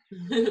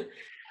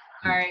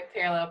 All right,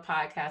 Parallel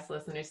Podcast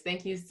listeners,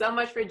 thank you so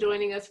much for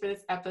joining us for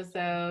this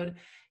episode.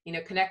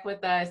 Connect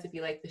with us if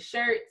you like the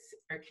shirts,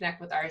 or connect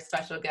with our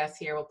special guests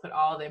here. We'll put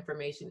all the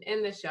information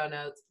in the show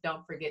notes.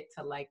 Don't forget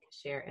to like,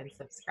 share, and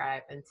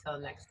subscribe. Until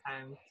next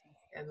time,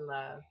 peace and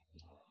love.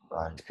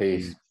 Bye.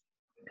 Peace.